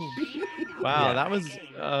 Yeah. Wow, Yeah. that was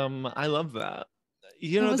I love that.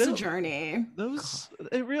 You know, it was a journey.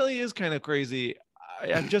 It really is kind of crazy.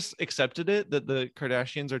 I've just accepted it that the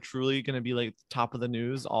Kardashians are truly going to be like top of the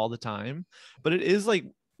news all the time, but it is like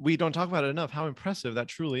we don't talk about it enough how impressive that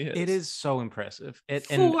truly is. It is so impressive.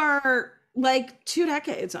 For like 2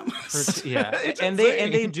 decades almost. Yeah. and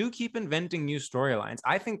they do keep inventing new storylines.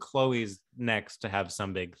 I think Chloe's next to have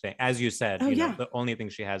some big thing. As you said, you know, the only thing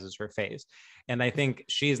she has is her face. And I think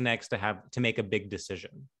she's next to make a big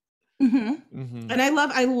decision. Mm-hmm. Mm-hmm. And I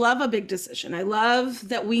love a big decision. I love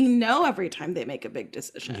that we know every time they make a big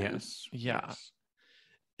decision. Yes. Yeah.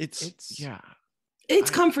 It's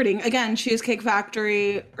comforting. Again, Cheesecake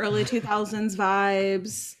Factory, early 2000s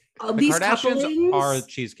vibes. These Kardashians couplings are a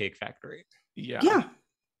Cheesecake Factory. Yeah.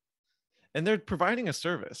 And they're providing a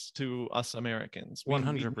service to us Americans.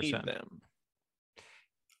 100%. We need them.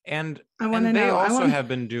 And I want to they know. also have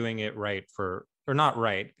been doing it right for or not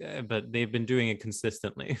right, but they've been doing it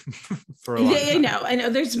consistently for a long time. I know.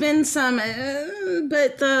 There's been some,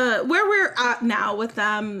 but where we're at now with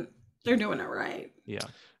them, they're doing it right. Yeah.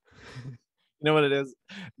 You know what it is?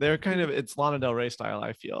 They're kind of, it's Lana Del Rey style,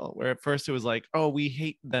 I feel, where at first it was like, oh, we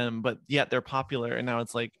hate them, but yet they're popular. And now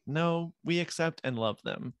it's like, no, we accept and love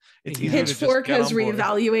them. It's Pitchfork has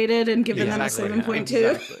reevaluated and given them a 7.2.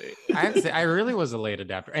 Exactly. I have to say, I really was a late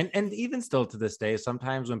adapter. And even still to this day,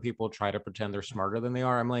 sometimes when people try to pretend they're smarter than they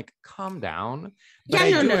are, I'm like, calm down. But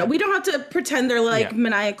no. We don't have to pretend they're like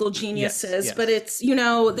maniacal geniuses, but it's,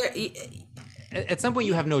 at some point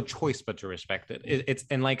you have no choice but to respect it. It's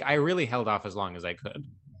and like I really held off as long as I could.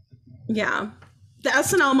 Yeah. The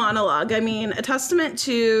SNL monologue, I mean, a testament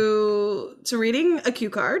to reading a cue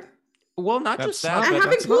card. Well, not just that, and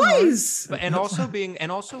having boys. And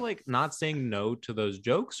also like not saying no to those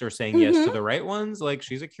jokes or saying yes to the right ones. Like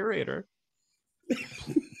she's a curator.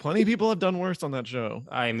 Plenty of people have done worse on that show.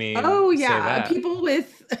 I mean,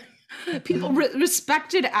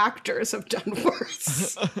 Respected actors have done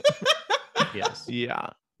worse. Yes. Yeah.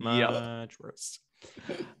 Much worse.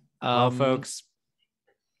 Well, folks,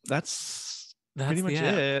 that's pretty much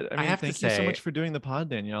it. I mean, thank you so much for doing the pod,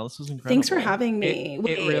 Danielle. This was incredible. Thanks for having me.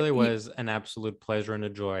 It really was an absolute pleasure and a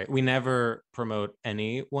joy. We never promote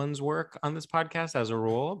anyone's work on this podcast as a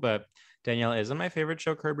rule, but Danielle isn't my favorite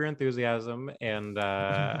show, Curb Your Enthusiasm, and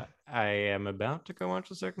I am about to go watch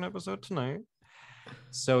the second episode tonight.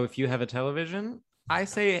 So if you have a television, I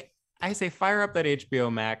say fire up that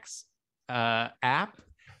HBO Max app,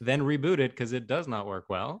 then reboot it because it does not work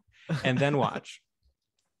well, and then watch.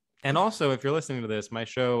 And also, if you're listening to this, my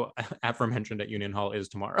show aforementioned at Union Hall is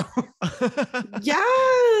tomorrow.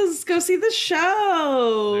 Yes, go see the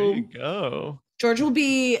show. There you go. George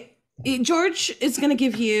is going to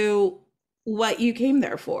give you what you came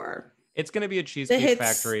there for. It's going to be a Cheesecake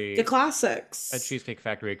Factory, the classics, a Cheesecake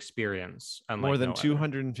Factory experience. More than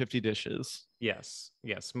 250 dishes. Yes,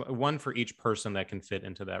 one for each person that can fit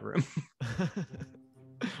into that room.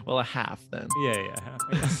 Well, a half then. Yeah, half.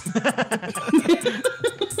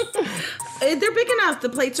 They're big enough. The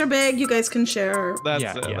plates are big. You guys can share. That's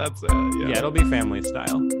it. Yeah, it'll be family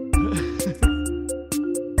style.